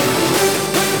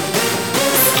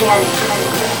 Scanning.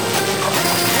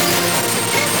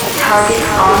 Target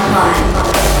online.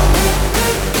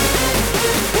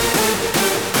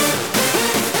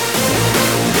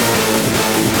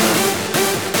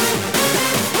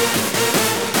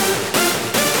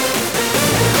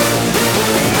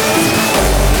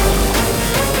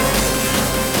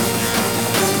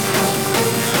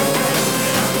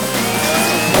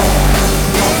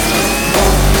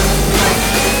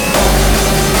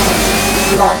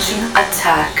 Launching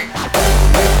attack.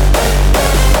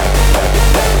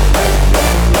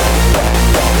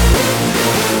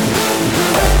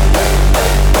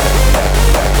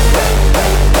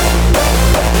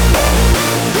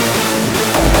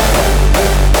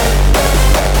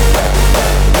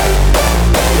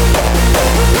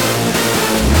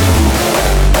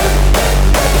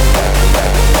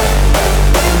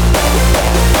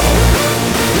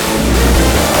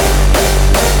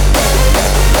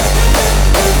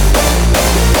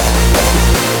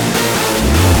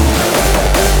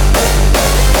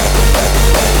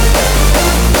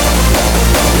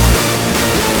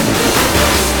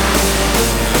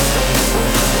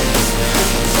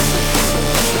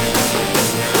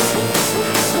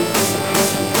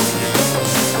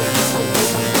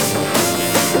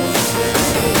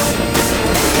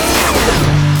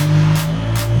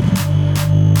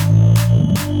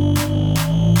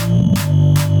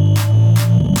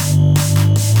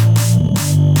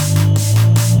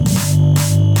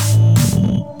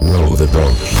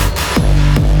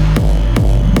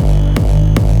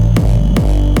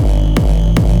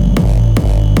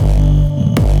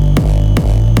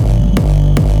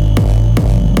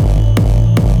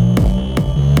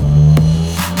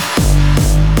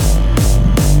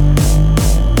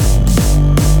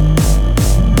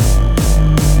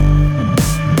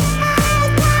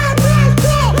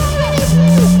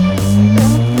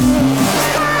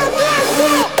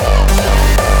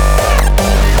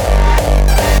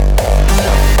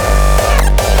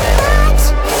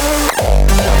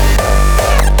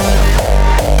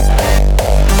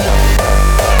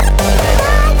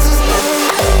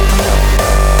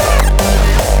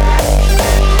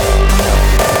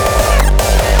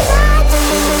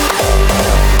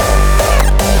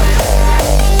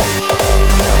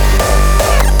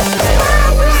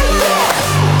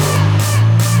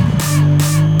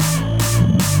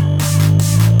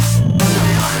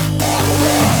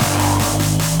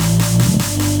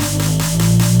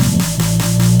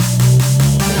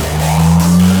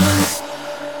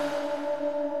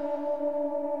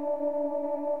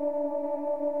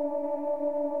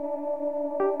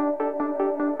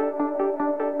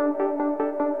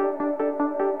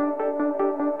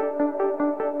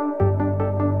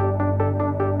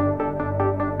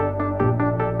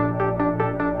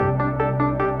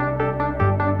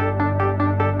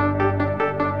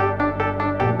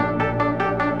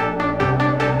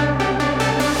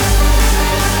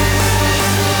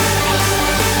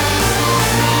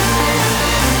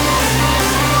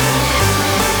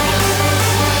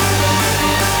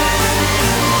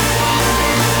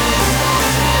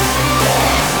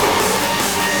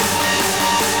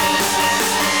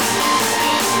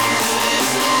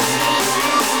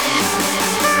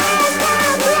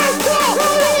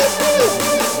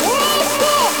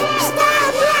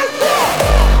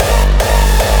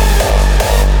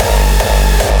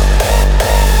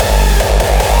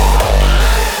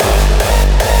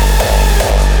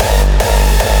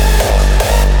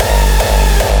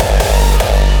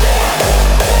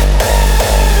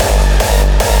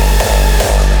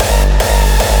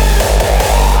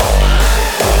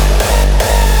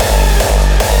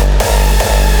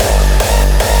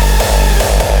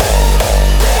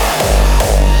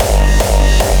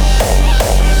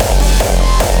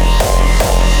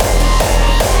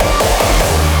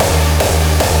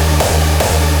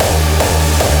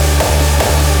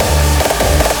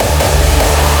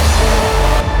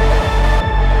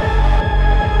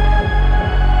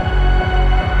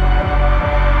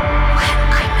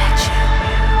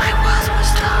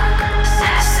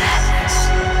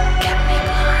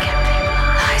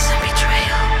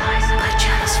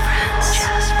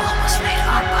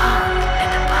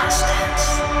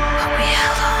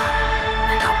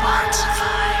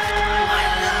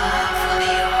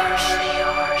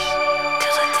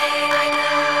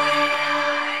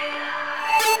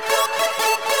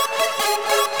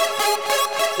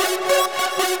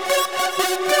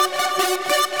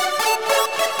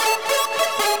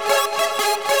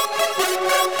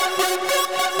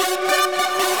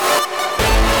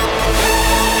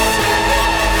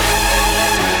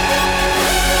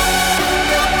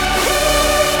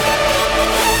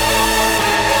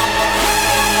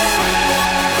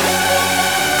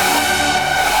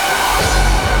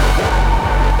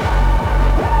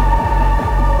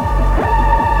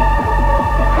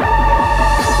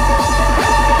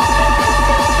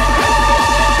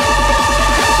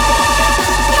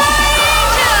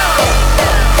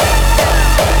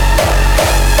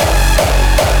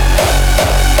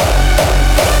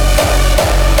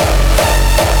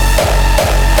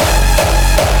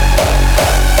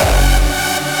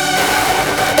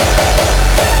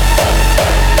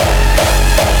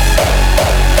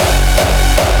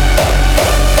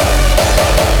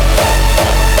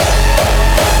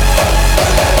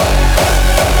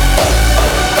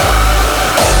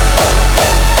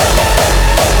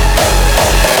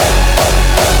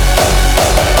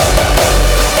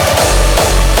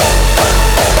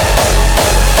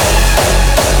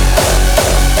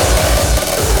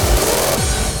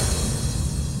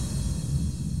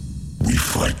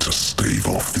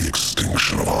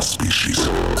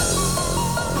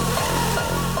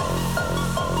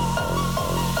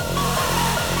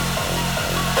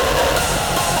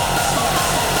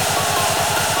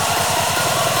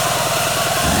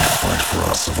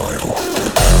 survival.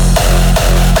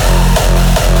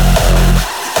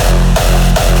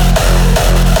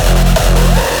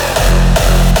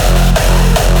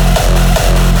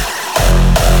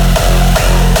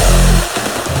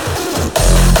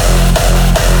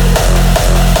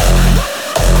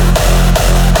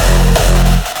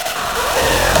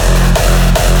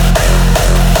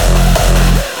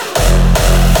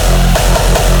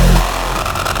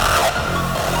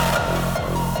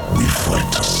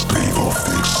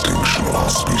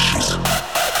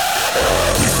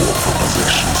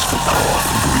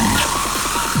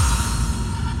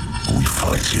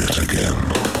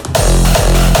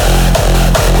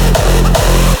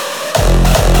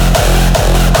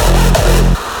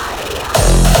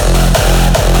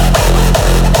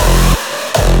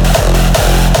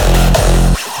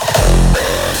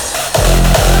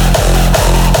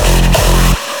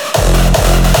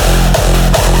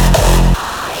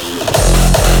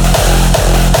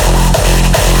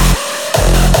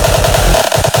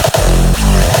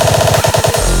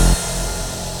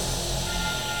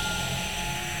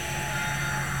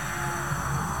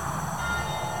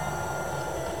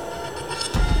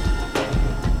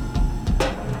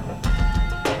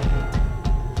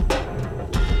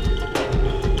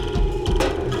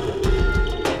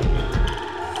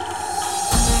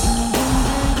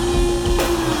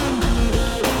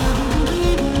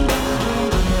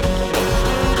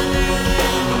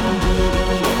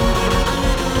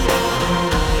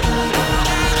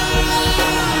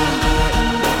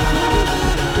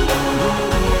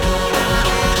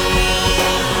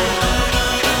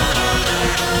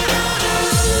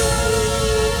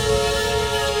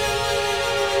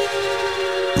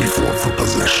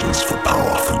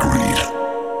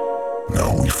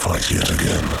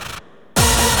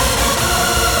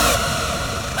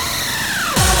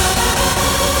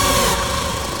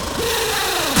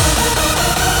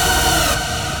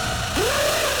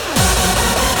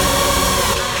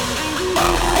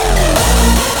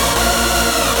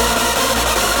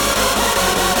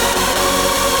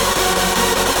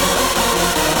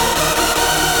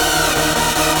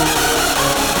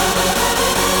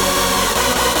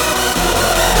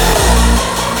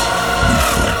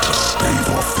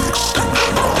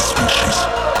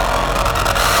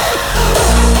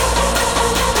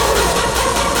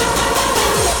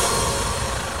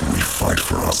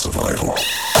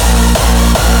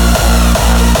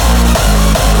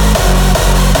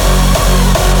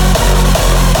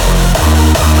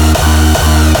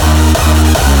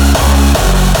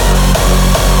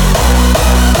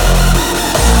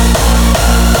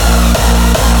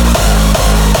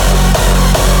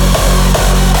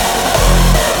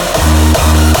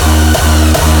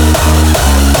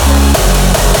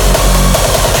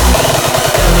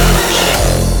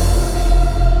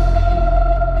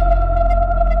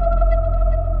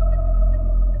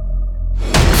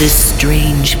 This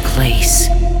strange place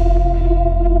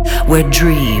where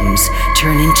dreams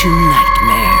turn into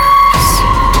nightmares.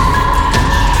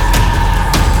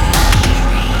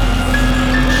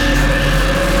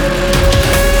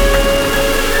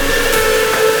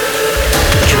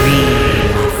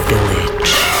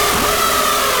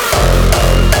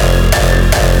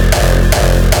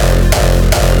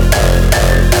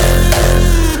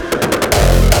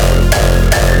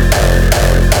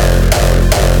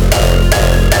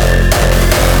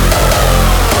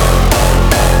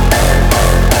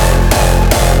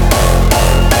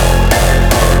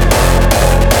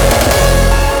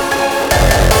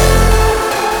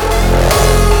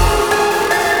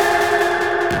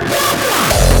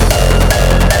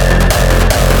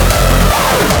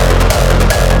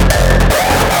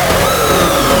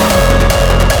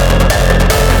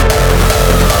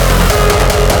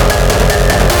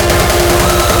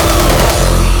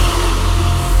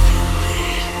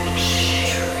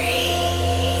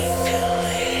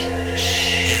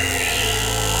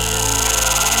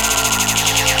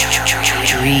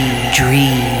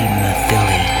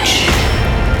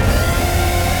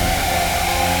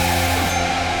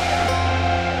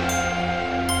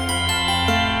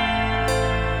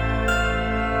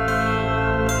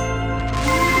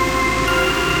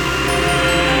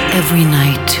 Every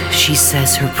night she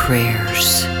says her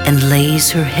prayers and lays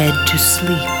her head to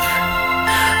sleep,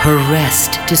 her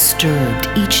rest disturbed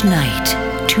each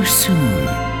night too soon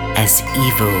as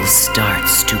evil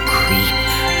starts to creep.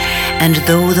 And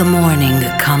though the morning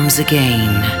comes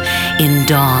again in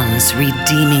dawn's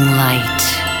redeeming light,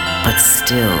 but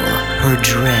still her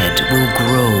dread will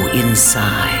grow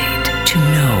inside to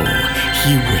know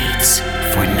he waits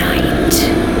for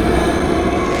night.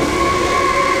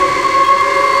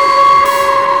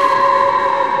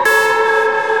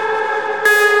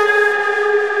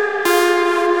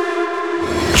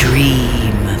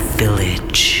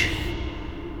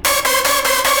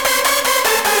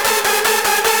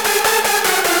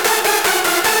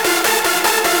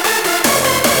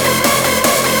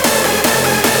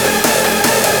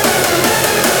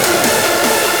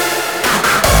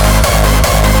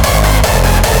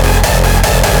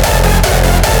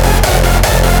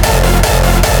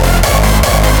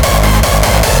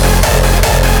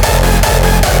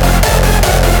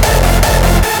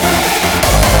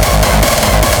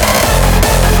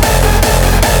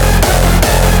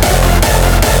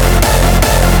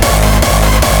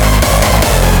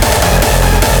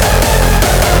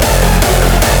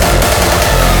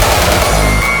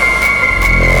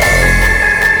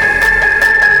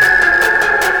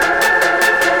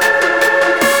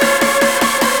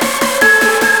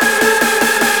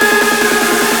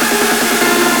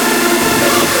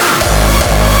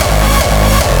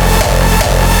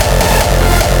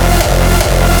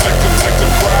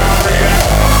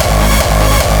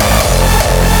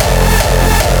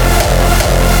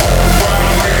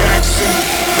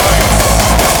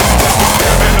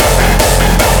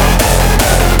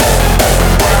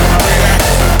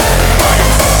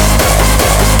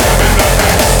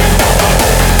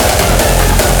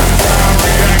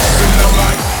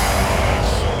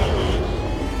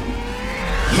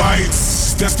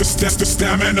 that's the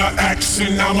stamina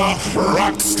action. I'm a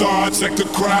rock star, check the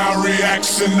crowd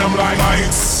reaction. I'm like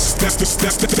lights. That's the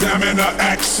stamina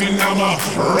action. I'm a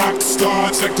rock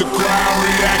star, check the crowd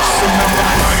reaction. I'm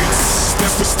like lights.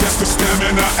 That's the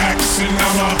stamina action.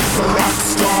 I'm a rock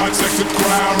star, check the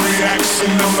crowd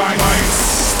reaction. I'm like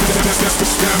lights. That's the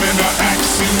stamina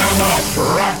action. I'm a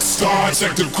rock star,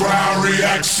 check the crowd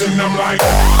reaction. I'm like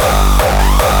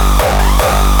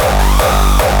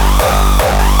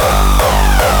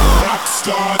rock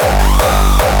star.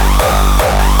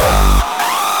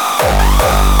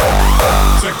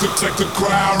 Check the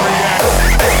crowd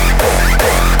reaction.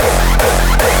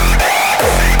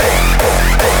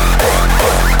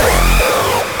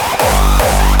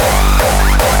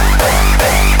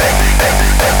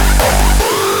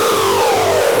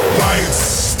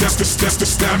 That's the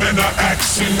stamina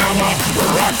action. I'm a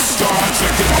rock star.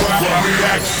 Check the crowd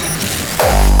reaction.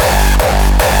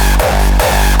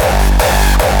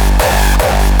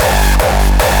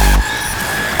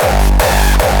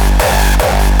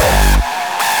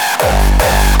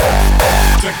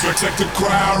 Check the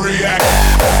crowd reaction.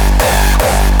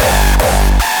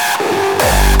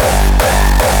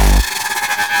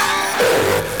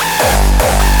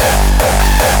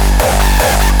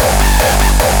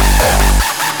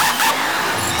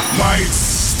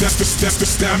 Lights, that's the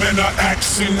stamina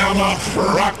action. I'm a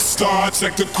rock star,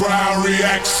 check the crowd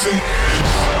reaction.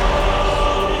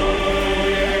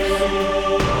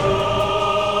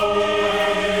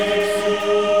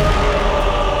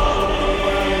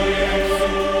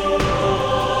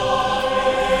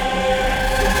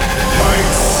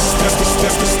 Lights, that's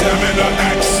the stamina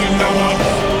action. I'm a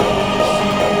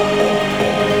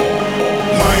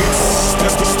lights,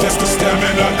 that's the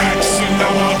stamina action.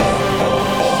 I'm a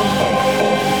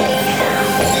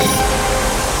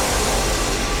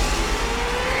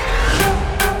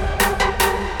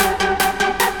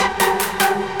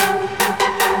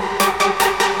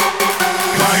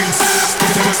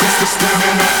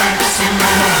stamina action. I'm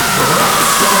a rock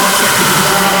star, check the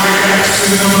crowd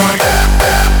reaction. I'm like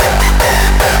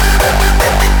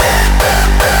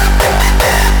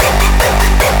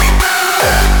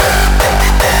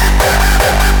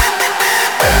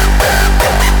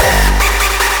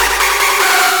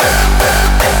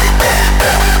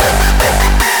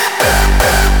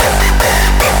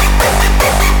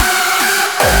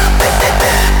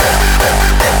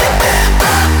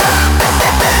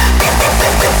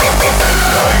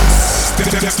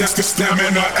that's the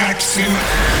stamina action.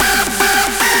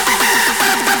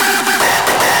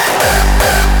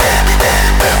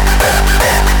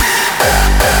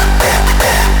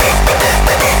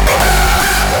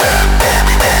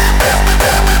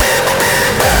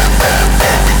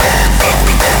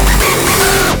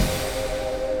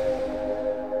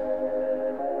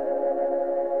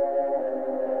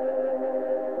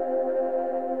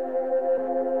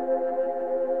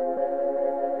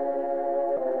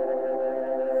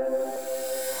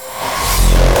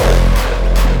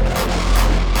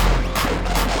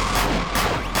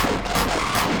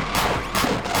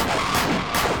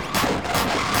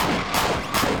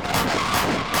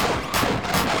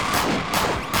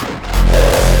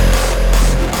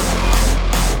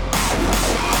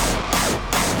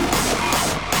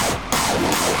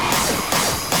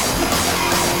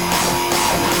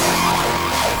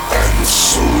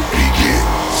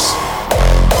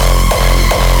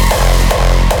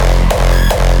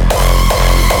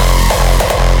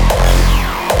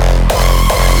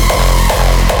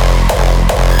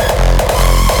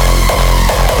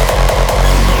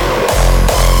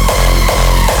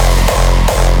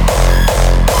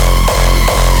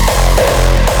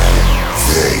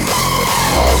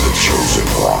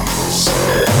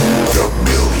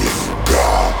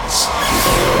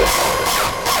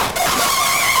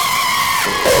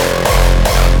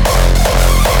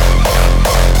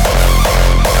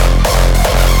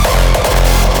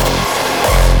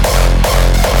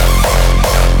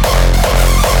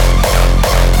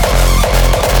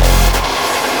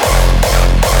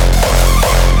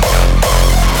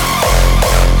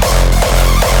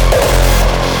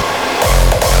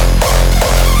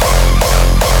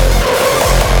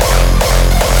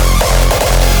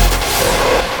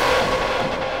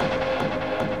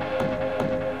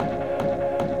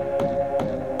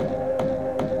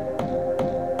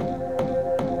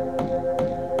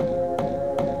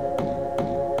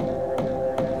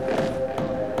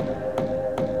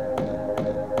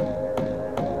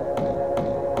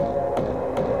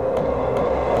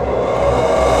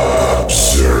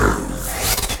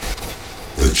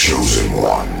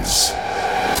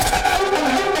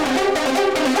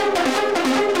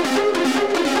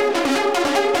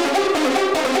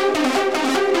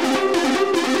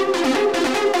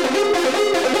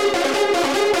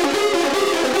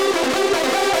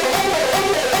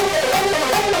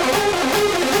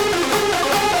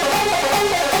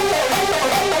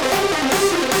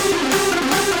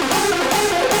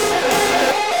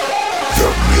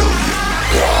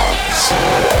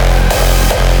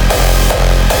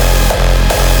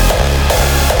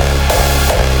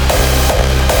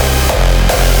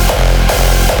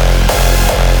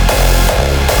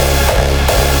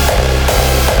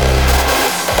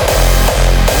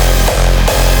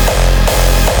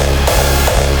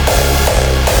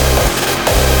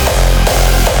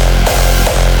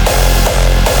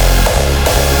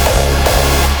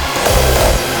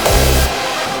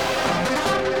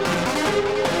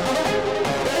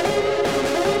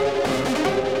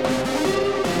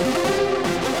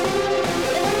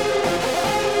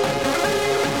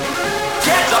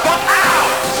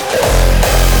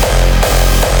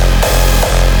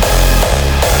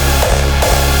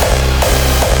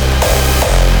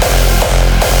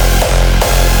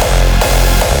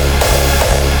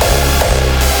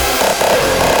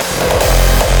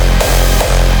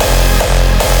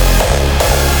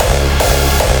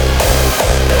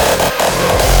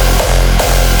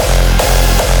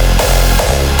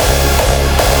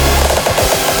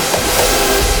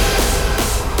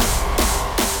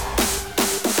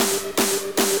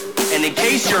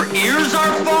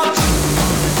 fuck.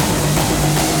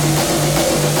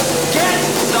 Get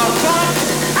the fuck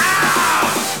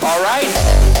out! Alright?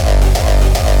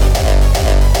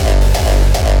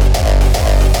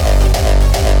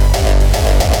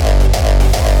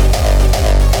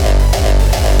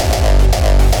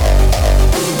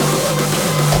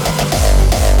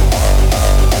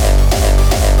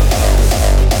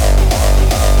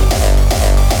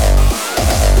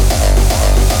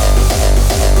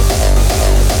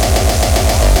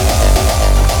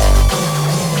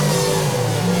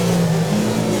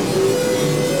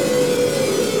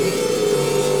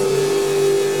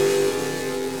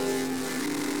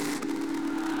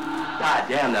 God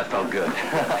damn, that felt good.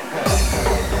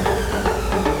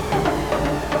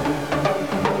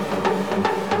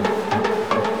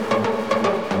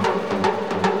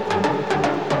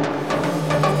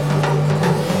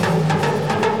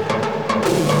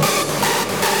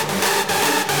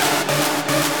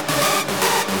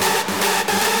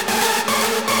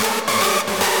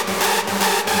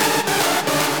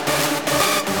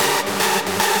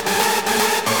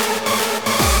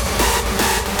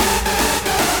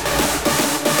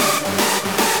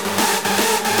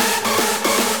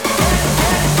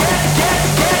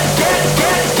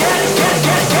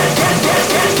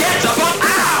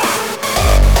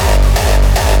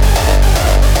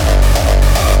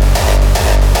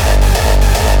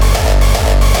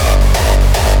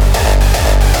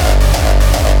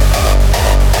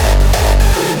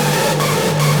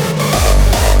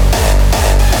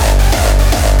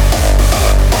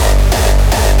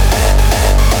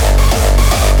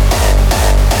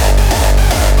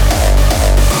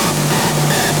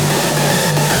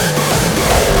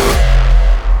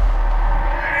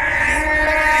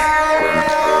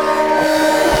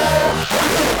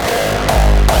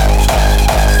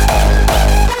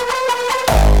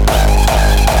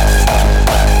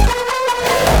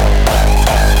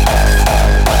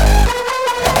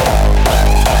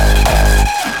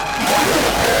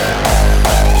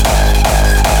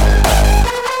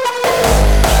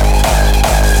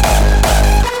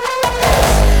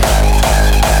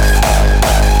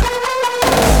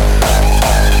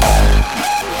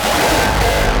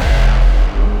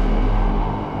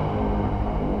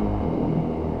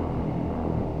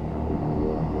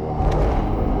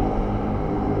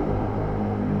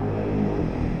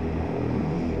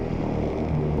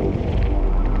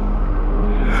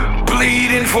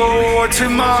 Bleeding for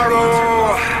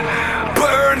tomorrow,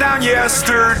 burn down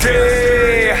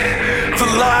yesterday. The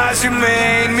lies you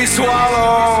made me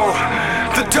swallow,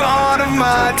 the dawn of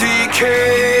my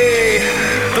decay.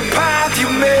 The path you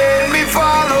made me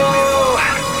follow,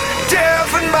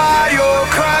 deafened by your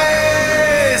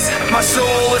cries. My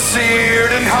soul is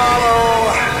seared and hollow,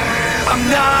 I'm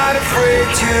not afraid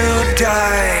to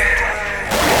die.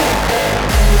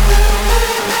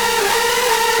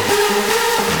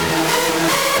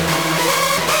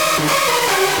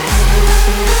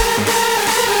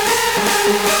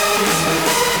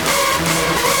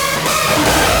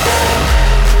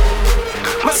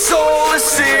 My soul is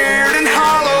seared and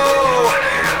hollow,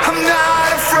 I'm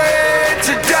not afraid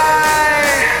to die.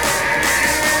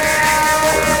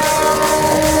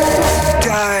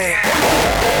 Die.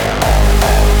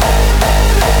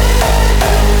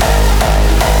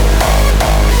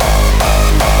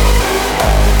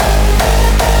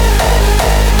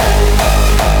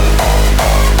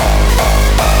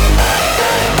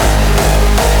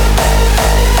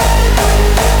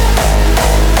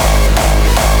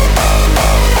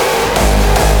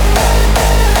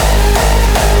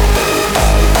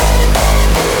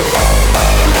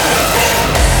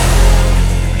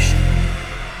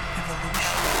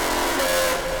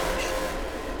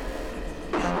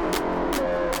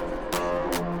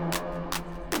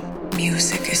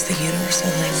 Music is the universal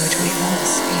language we all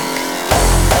speak.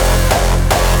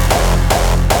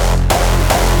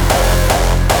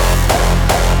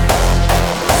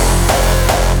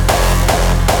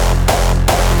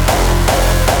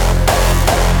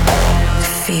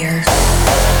 Fear.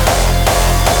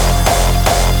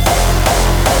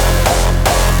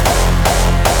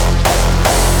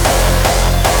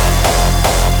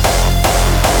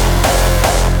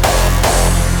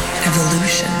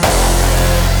 Evolution.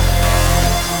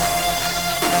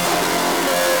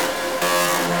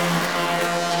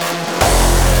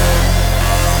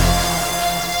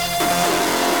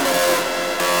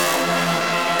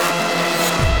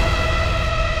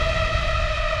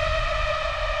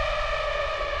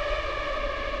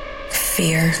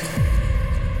 Fear.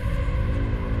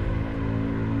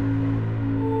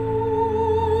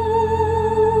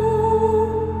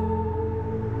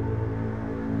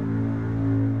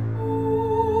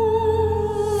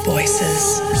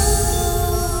 voices.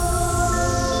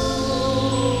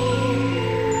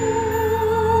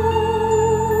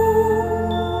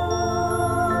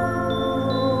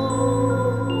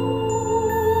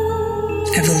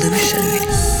 Evolution.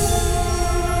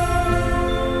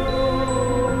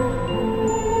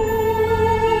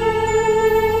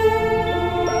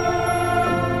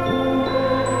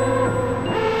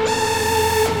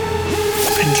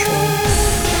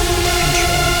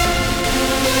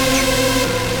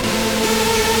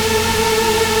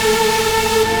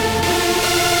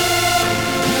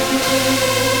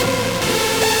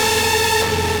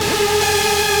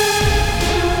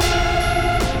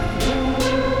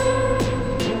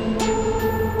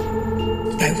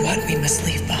 By what we must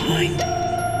leave behind.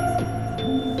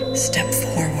 Step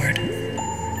forward.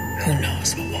 Who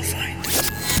knows what we'll find?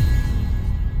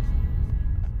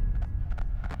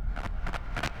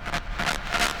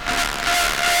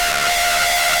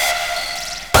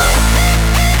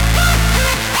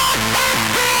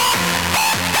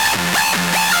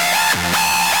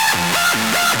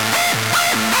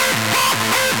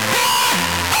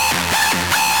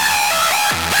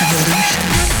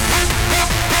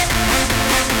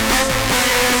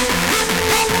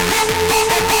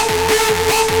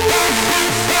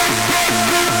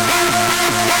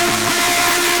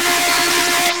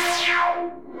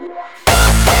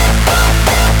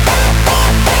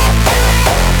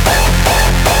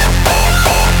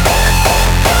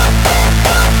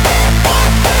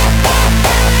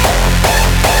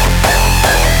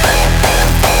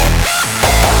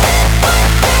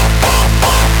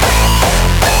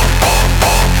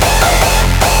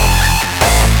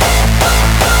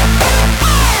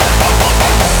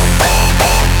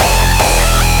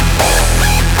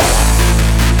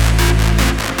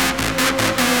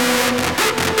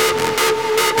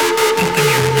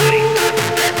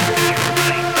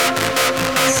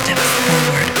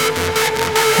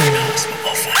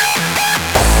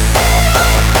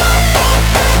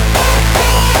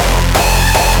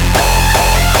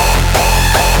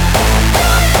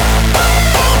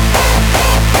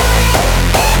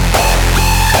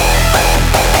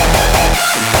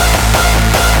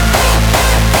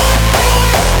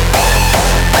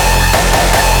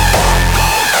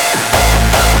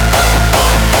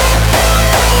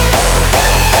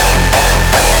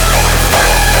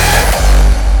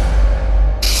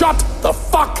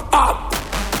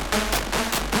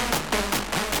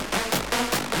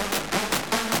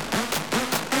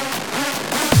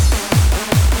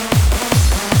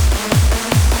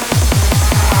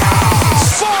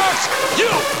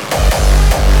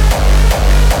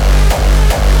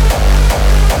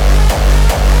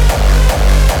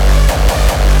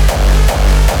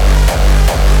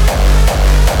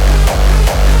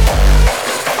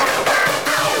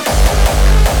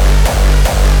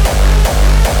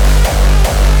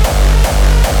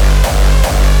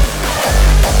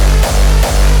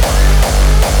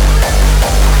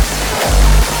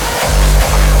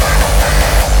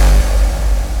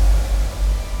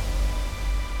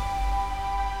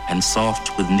 And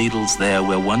soft with needles there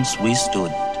where once we stood,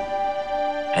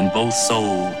 and both so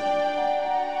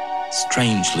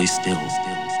strangely still.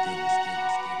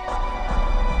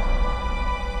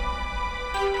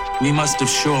 We must have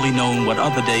surely known what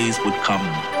other days would come,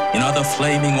 in other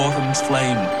flaming autumn's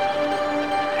flame.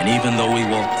 And even though we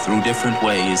walk through different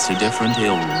ways to different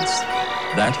hills,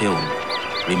 that hill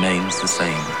remains the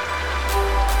same.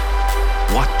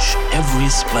 Watch every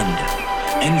splendor,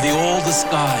 envy all the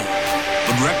sky,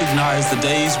 but recognize the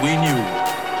days we knew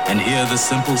and hear the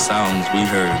simple sounds we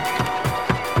heard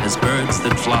as birds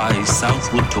that fly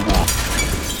southward to walk.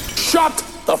 Shut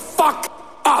the fuck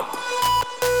up!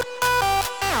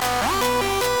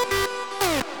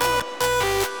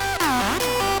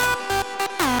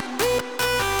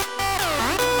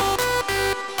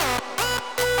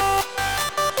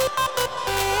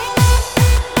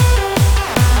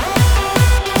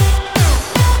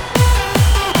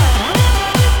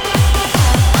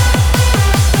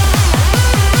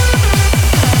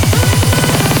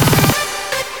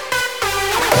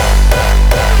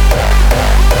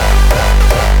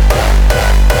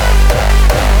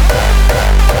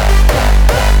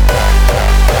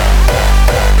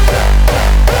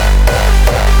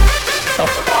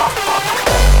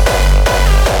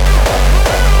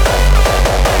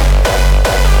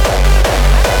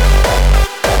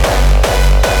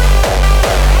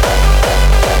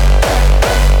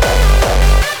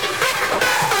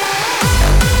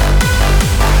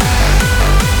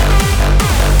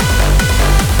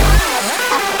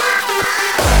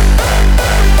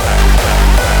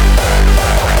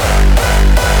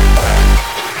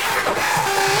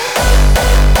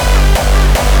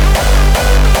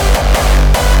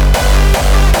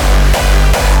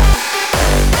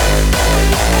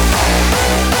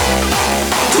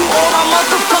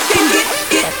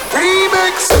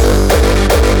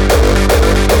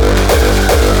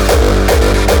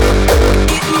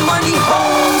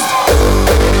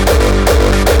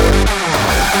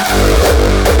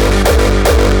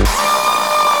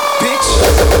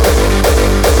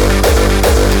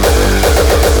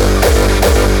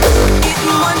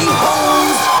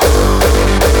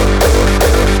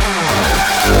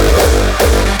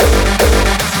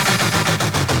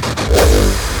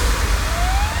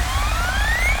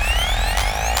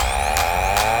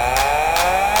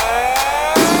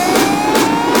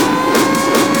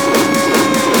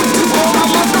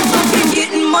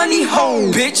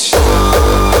 home, bitch.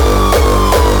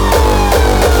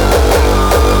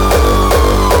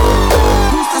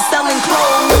 Who's the selling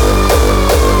clothes?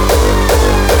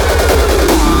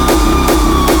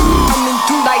 Coming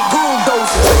through like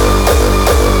bulldozers.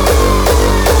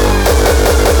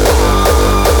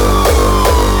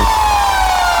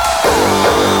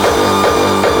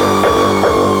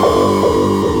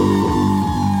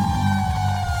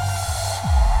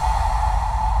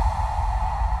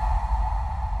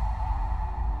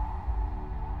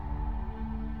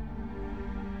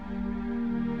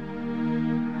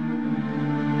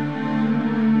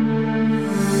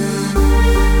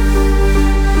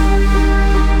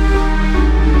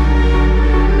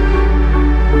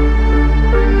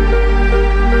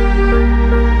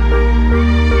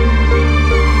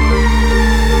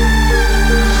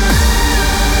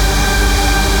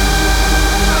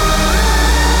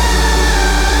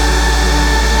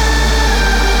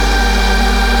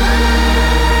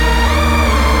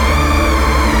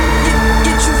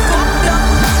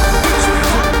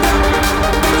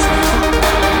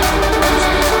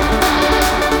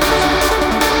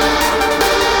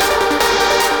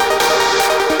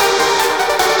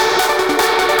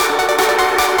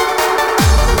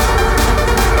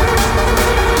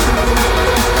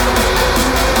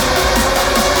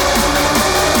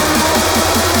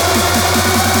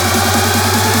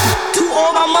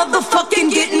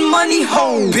 Motherfucking getting money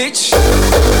home, bitch.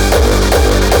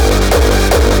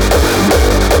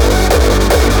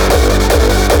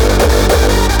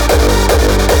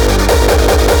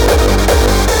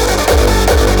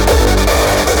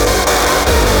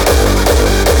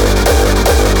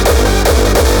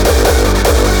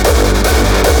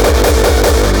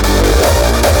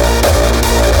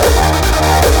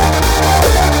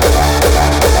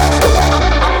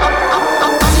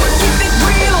 Keep it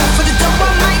real for the dough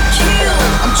I might kill.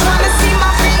 I'm trying to see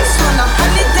my face on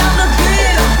 $100 bill.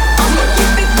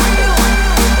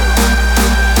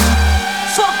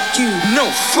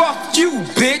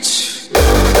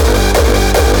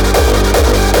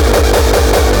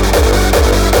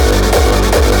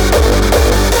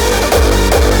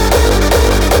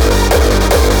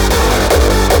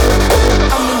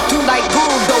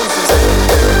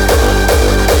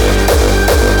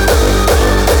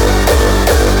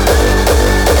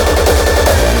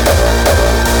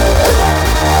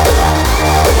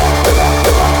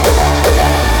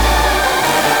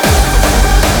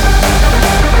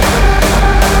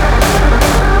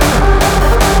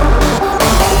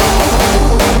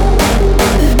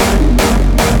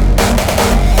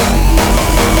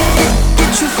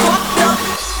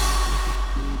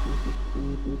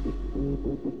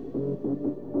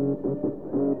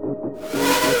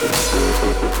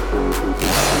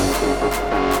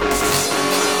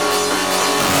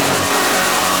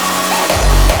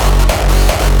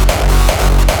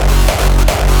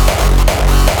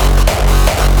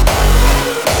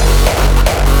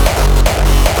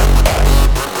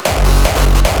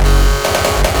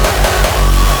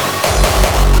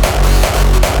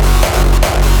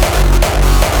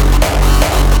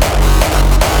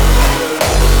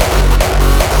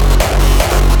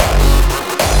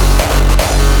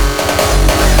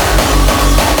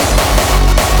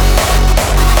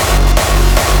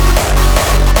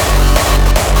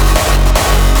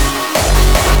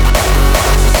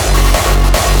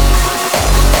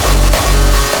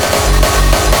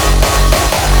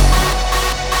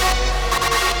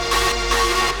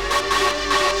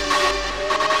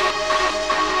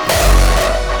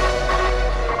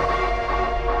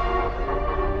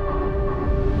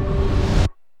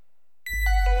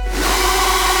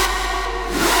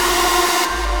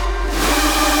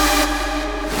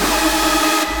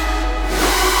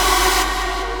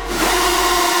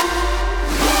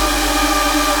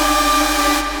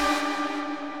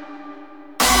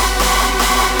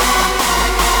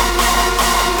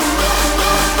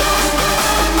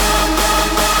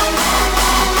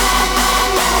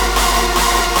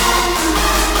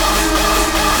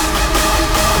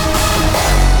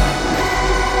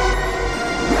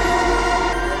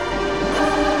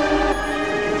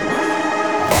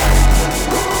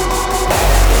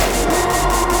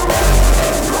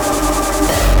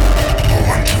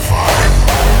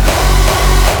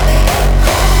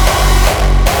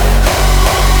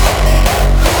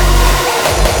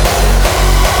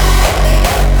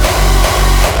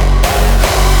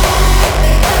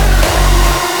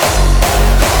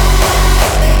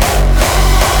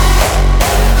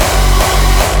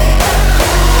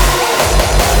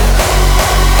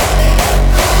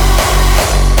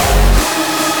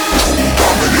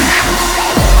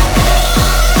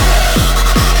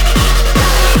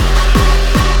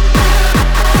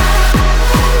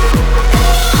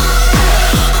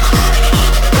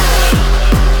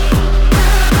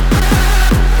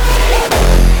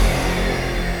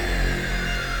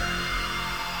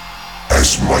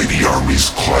 As mighty armies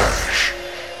clash,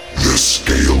 the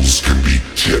scales can be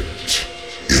tipped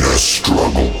in a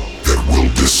struggle that will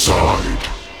decide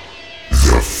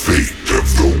the fate of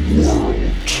the world.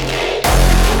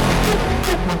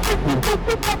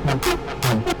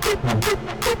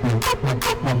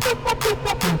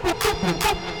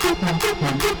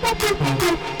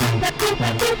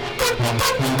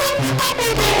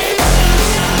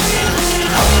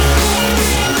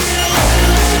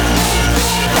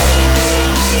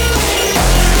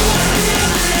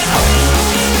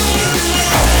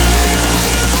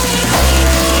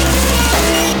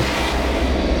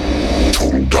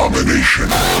 Total domination.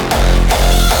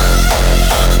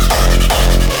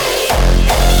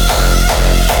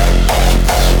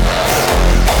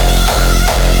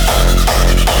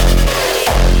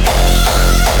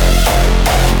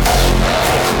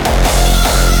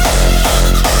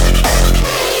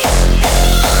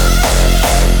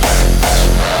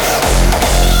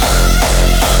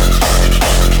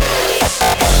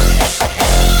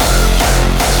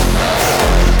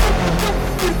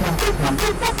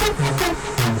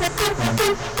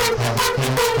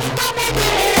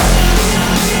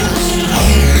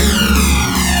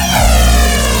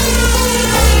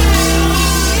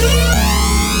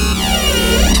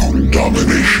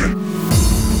 Domination.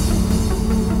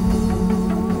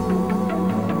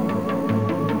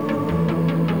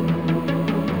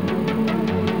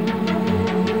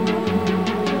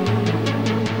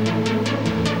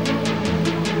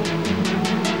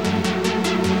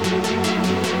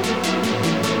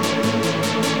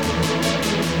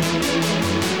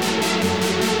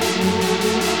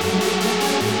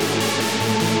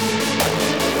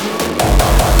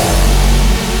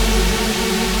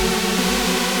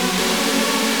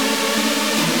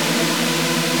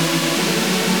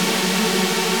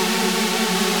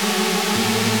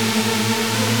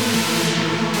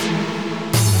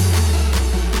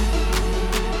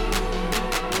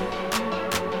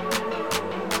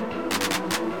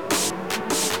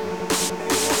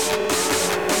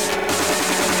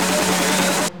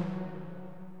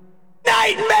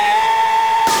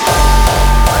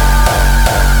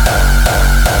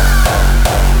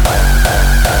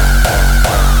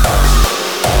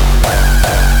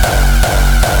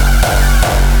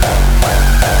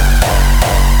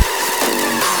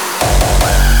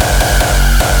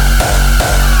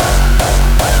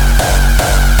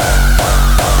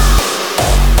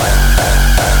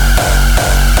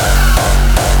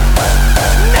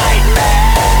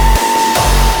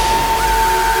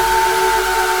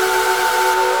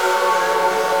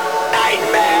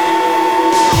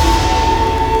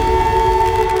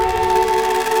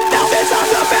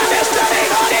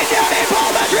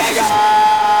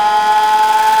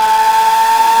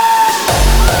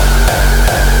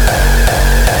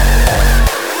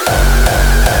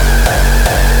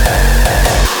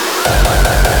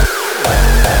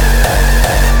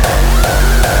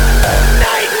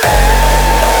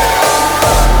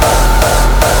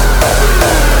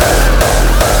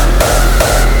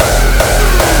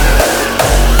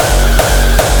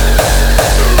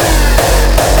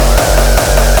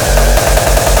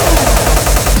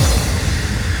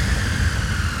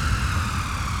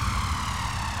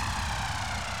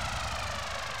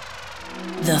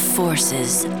 The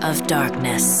forces of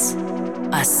darkness,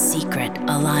 a secret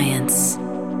alliance,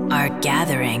 are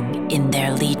gathering in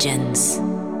their legions.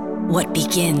 What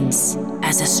begins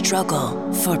as a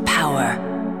struggle for power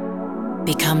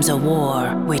becomes a war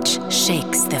which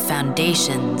shakes the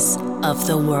foundations of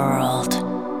the world.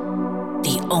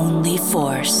 The only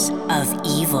force of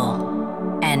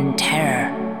evil and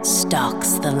terror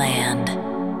stalks the land.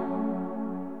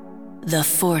 The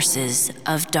forces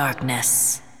of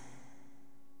darkness.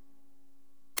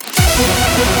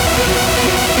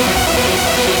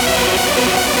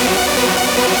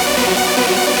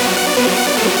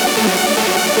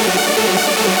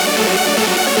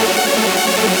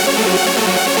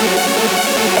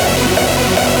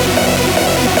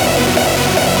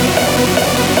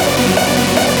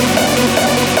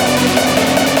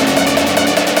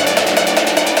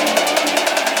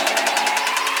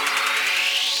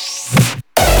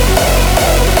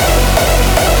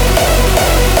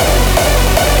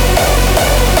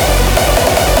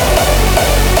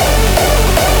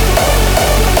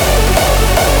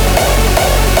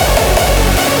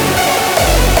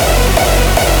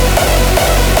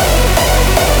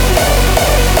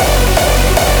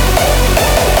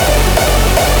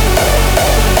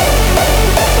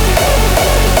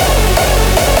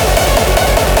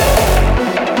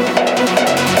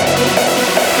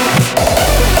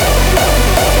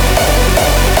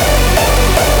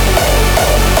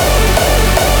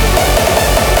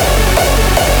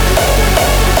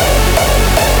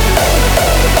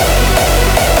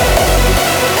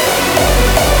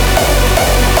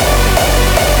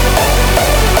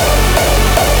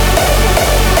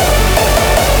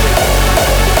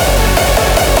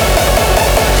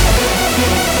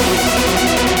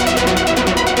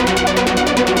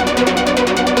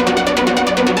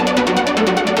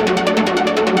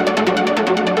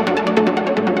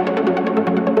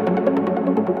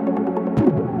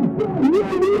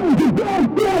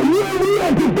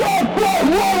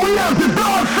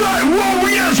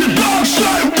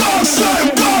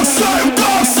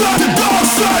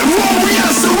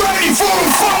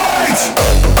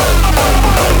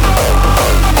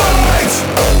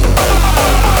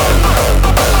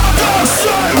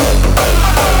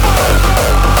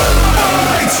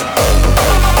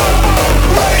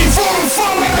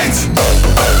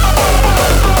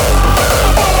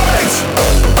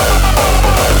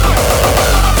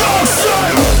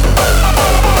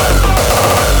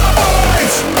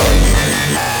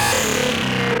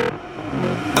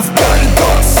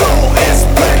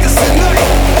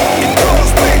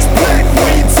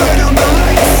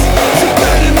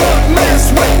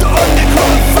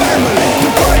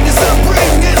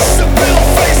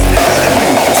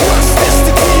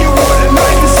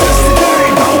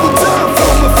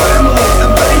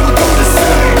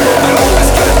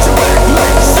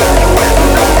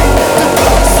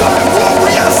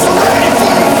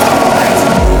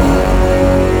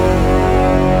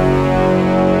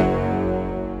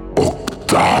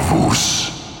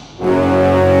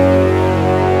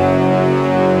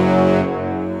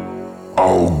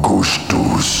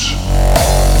 Augustus.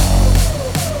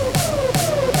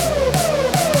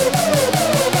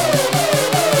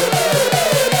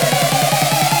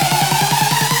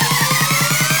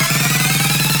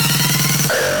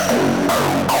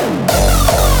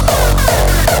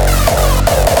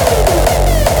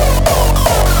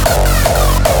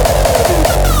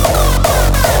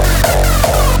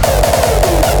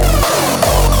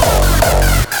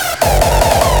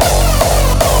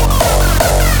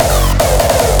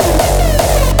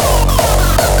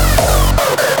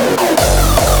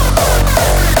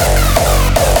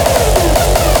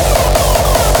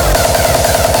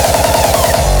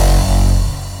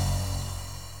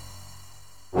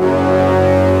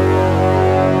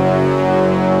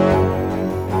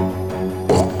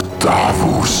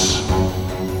 Octavus,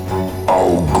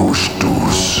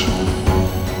 Augustus,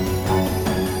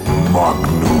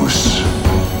 Magnus,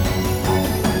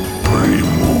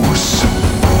 Primus,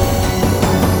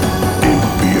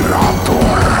 Imperator,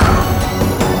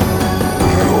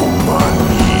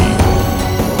 Romani,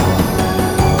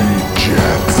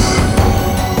 Biget,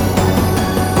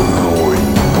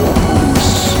 Roinbobus.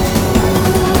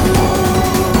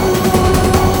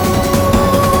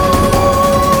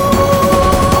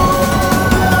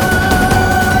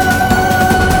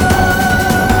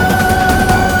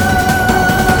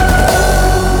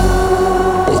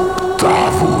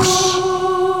 Octavus,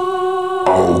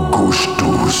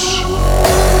 Augustus,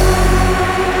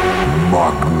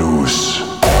 Magnus,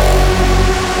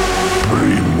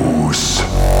 Primus.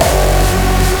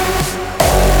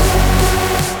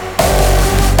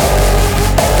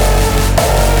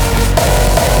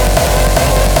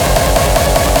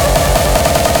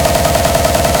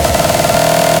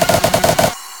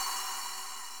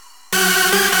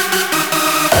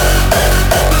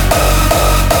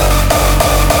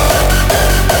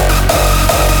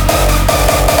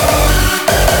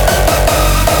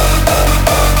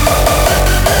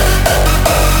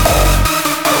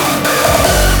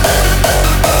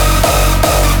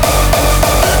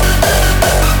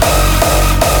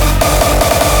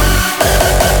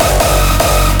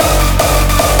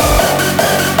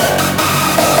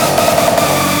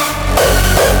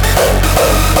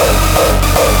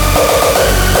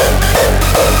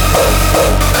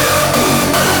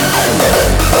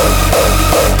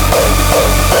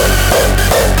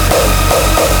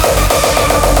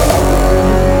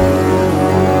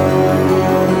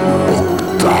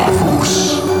 Octavus,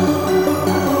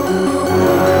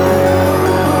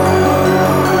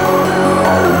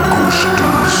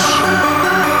 Augustus.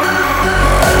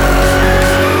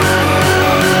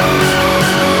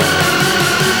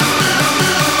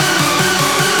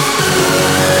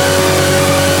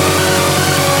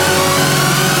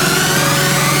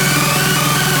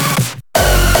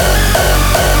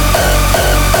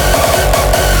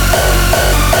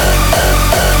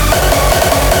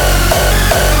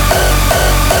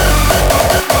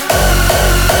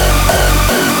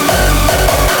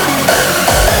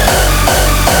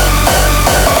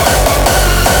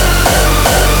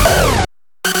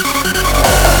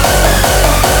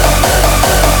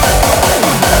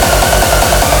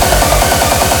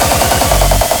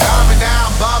 Coming down,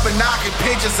 bumping, knocking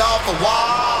pictures off the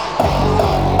wall.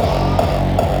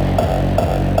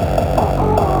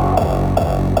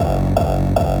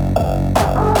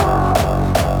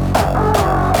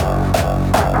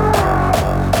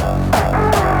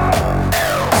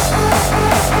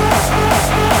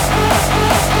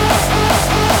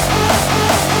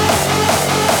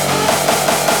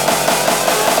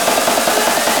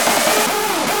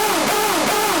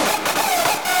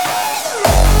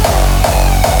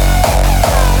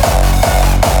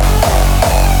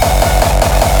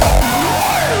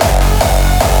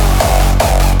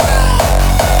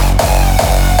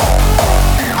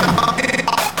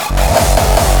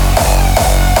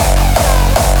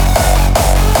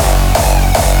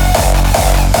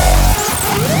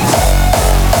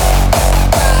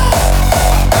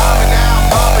 Coming down,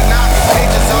 bumping, knocking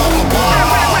pictures off the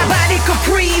wall. Body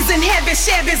capris and heavy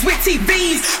Chevys with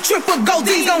TVs. Triple gold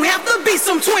D's don't have to be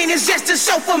some 20s just to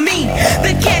show for me.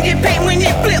 The candy paint when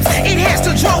it flips, it has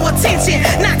to draw attention.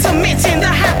 Not to mention the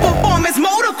high performance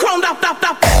motor chromed off.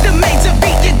 The major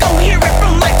beat, you gon' hear it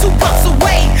from like 2 blocks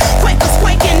away. Quakers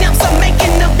quaking, amps are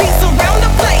making the beats around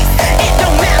the place. It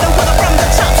don't matter whether from the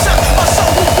chop shop or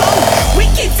shoulder blow. We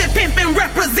keeps it pimpin',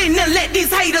 representing, let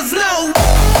these haters know.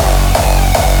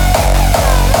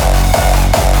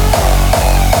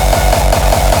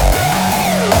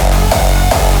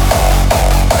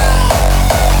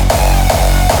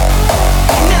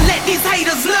 Now let these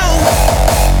haters know.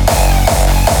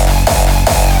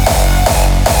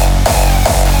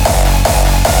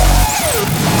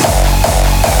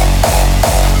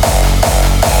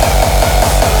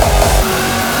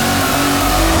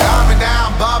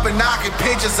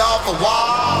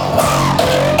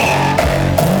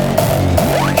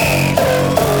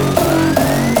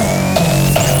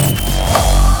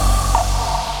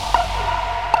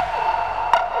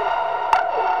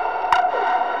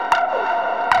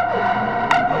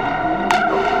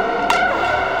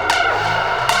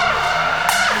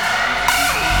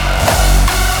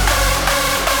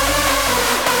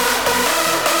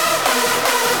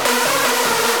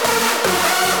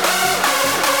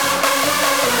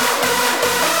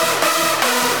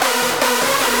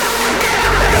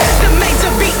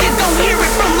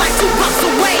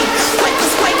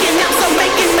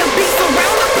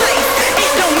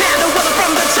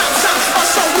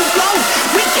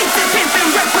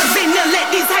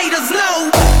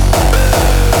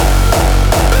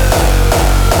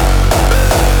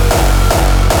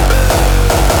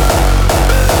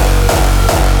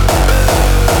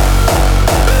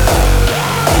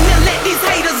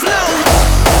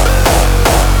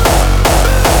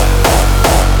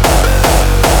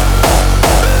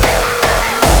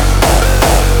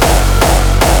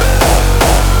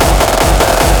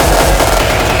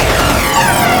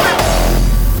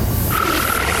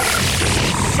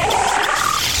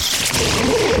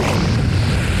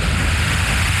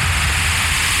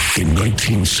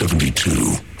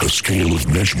 1972, a scale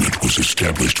of measurement was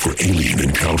established for alien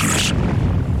encounters.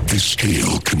 This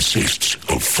scale consists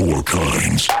of 4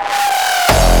 kinds.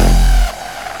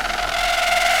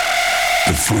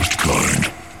 The first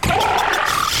kind,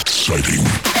 sighting.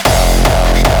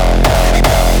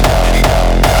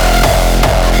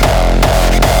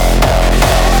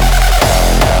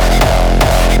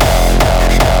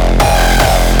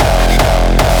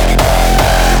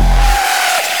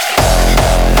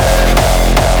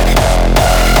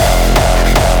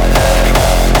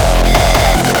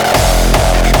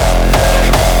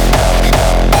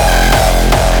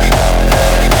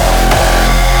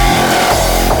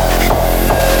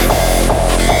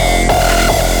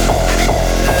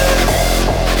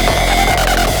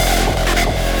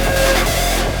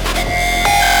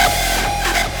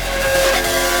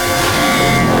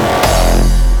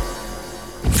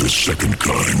 Second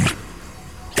kind,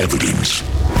 evidence.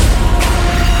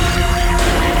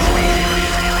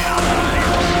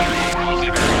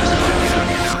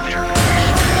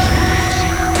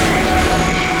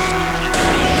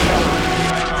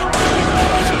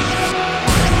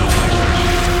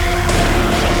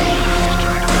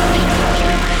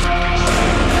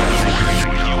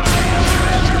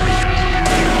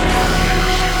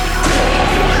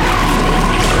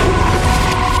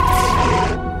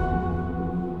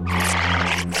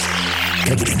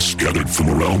 Evidence gathered from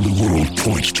around the world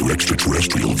points to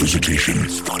extraterrestrial visitation.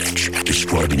 Footage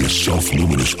describing a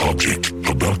self-luminous object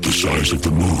about the size of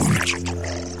the moon.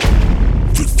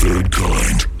 The third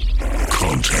kind,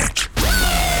 contact.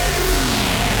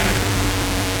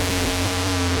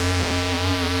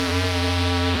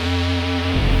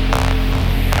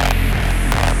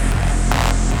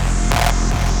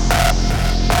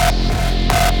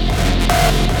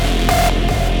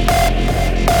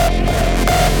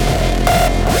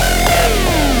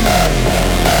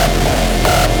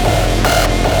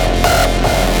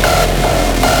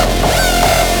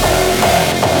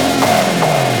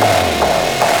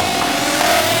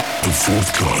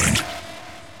 Fourth kind,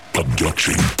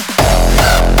 abduction.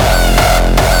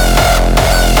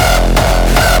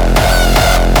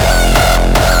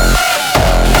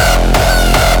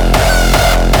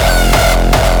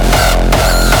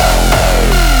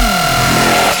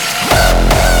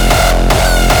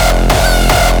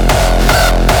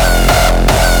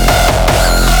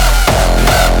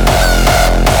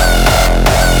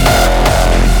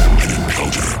 An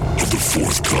encounter of the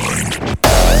fourth kind.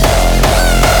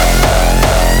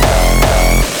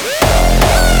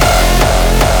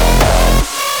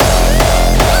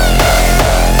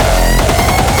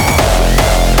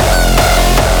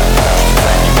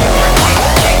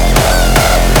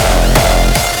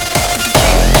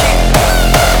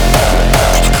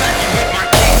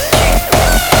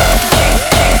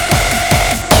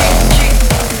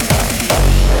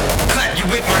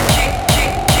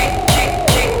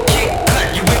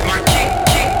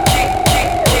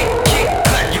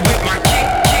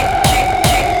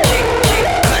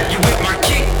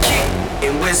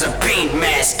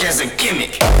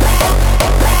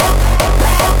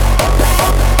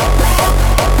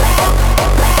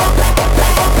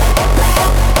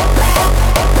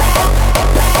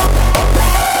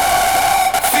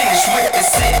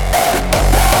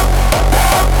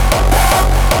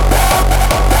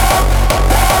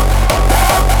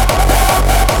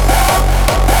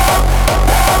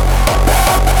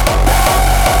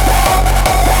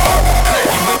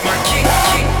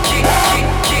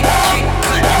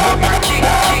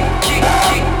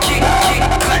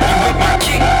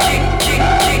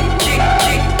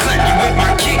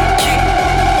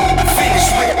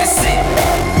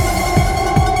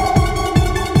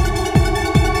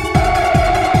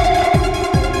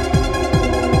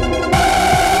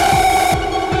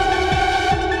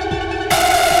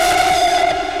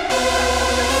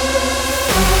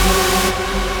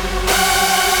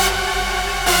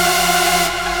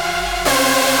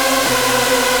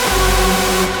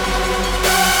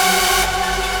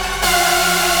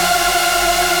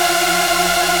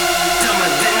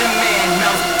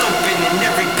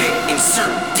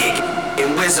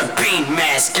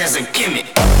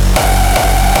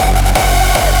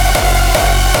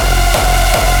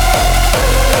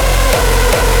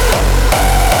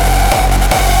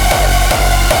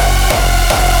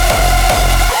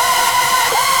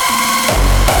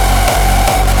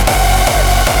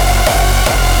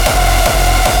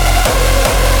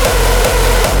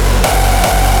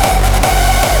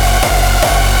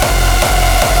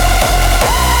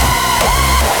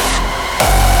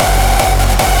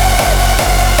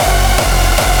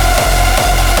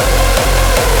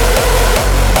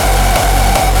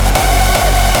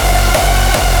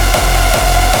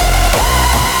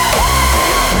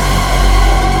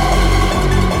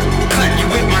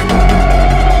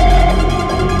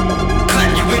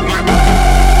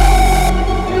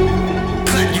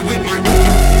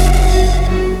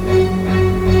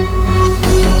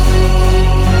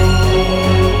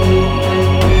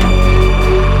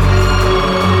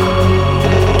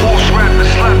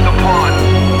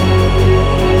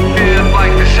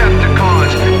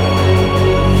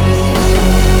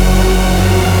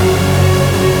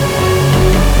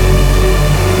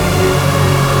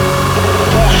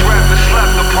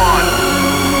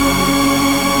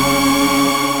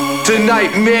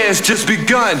 nightmare's just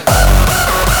begun.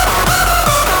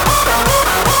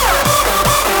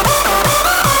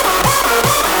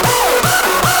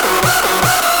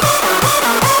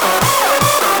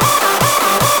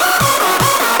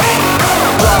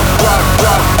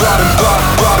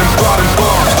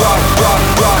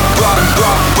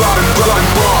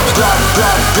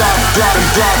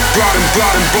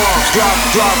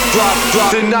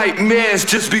 The nightmare's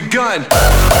just begun.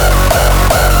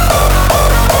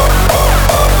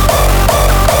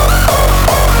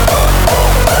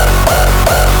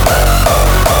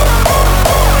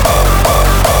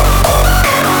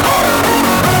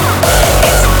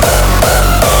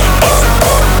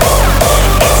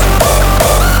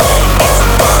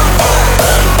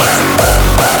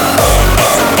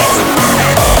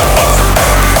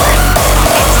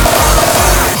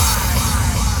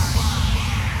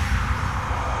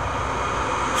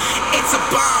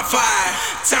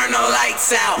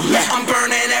 Out. I'm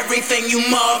burning everything you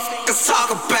motherfuckers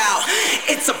talk about.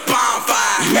 It's a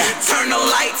bonfire. Turn the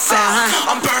lights out.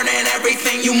 I'm burning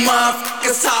everything you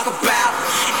motherfuckers talk about.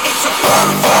 It's a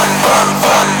bonfire.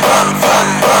 Bonfire.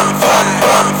 Bonfire. Bonfire.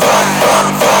 Bonfire.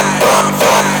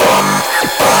 Bonfire.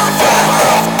 Bonfire.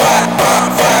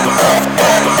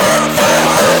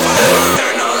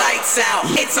 Turn the lights out.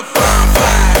 It's a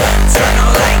bonfire. Turn the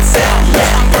lights out.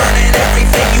 I'm burning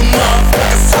everything you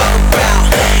motherfuckers talk about.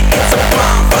 It's a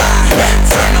bonfire.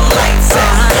 Turn the lights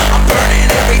out. I'm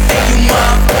burning everything you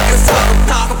motherfuckers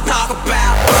talk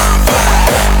about. Bonfire.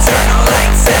 Turn the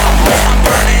lights out. I'm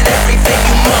burning everything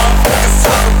you motherfuckers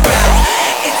talk about.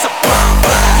 It's a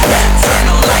bonfire. Turn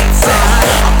the lights out.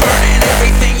 I'm burning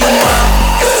everything you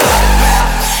motherfuckers talk about.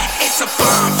 It's a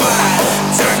bonfire.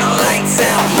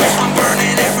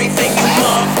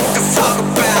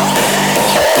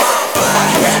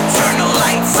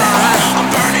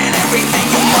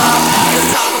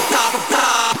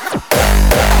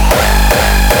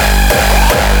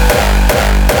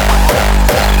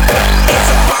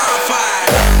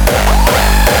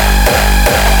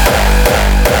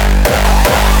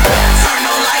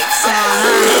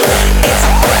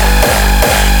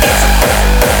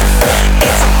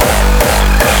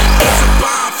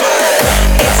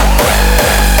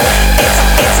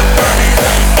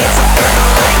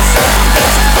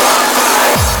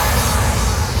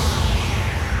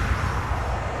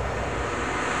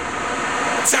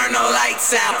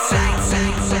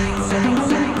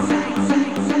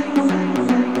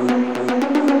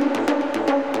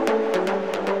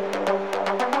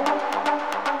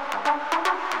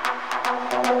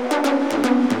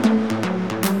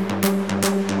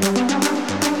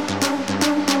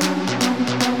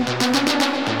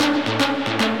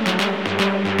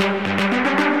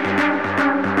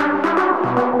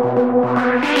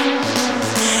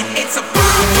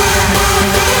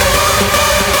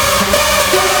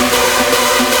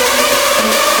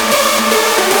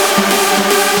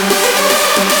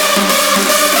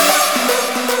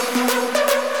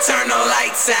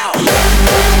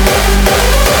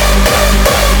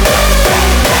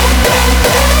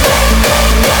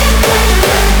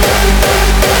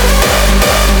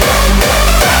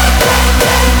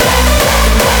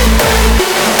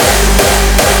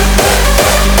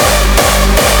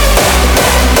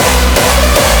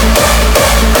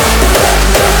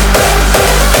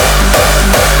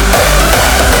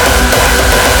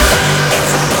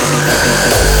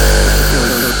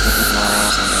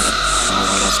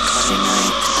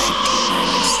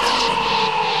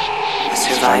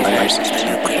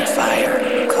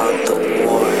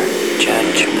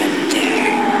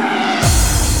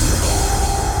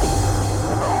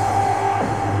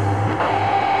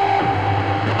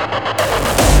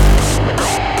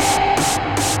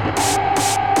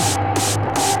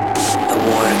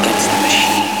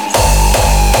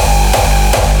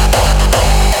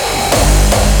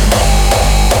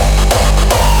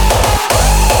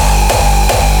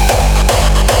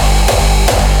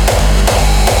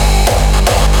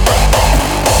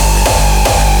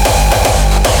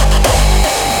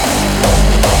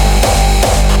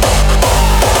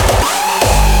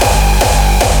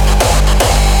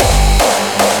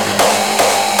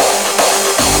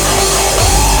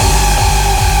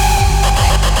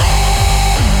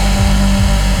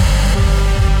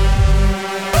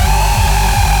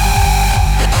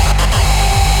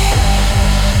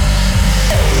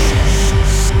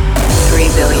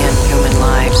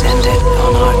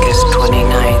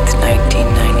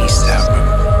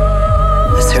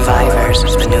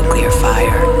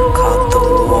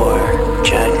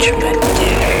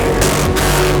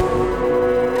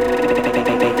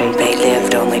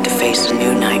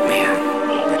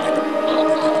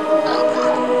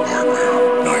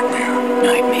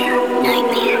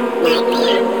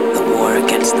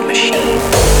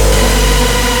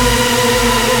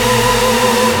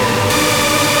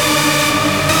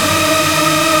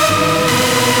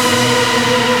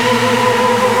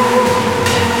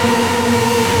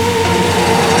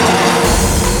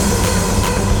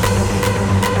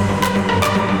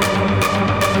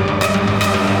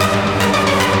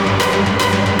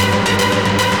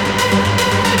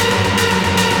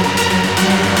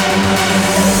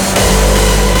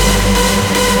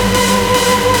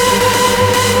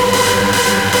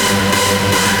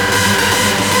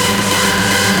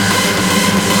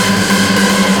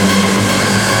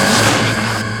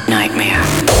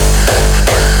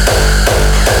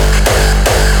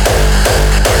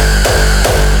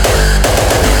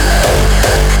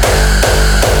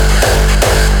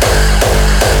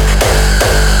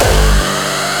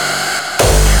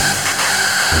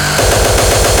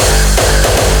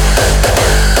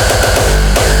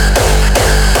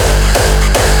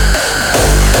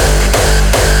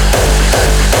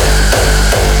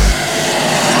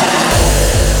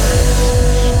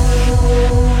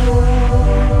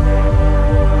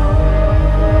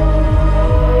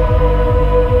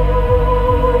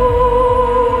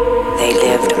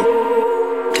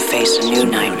 a new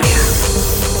night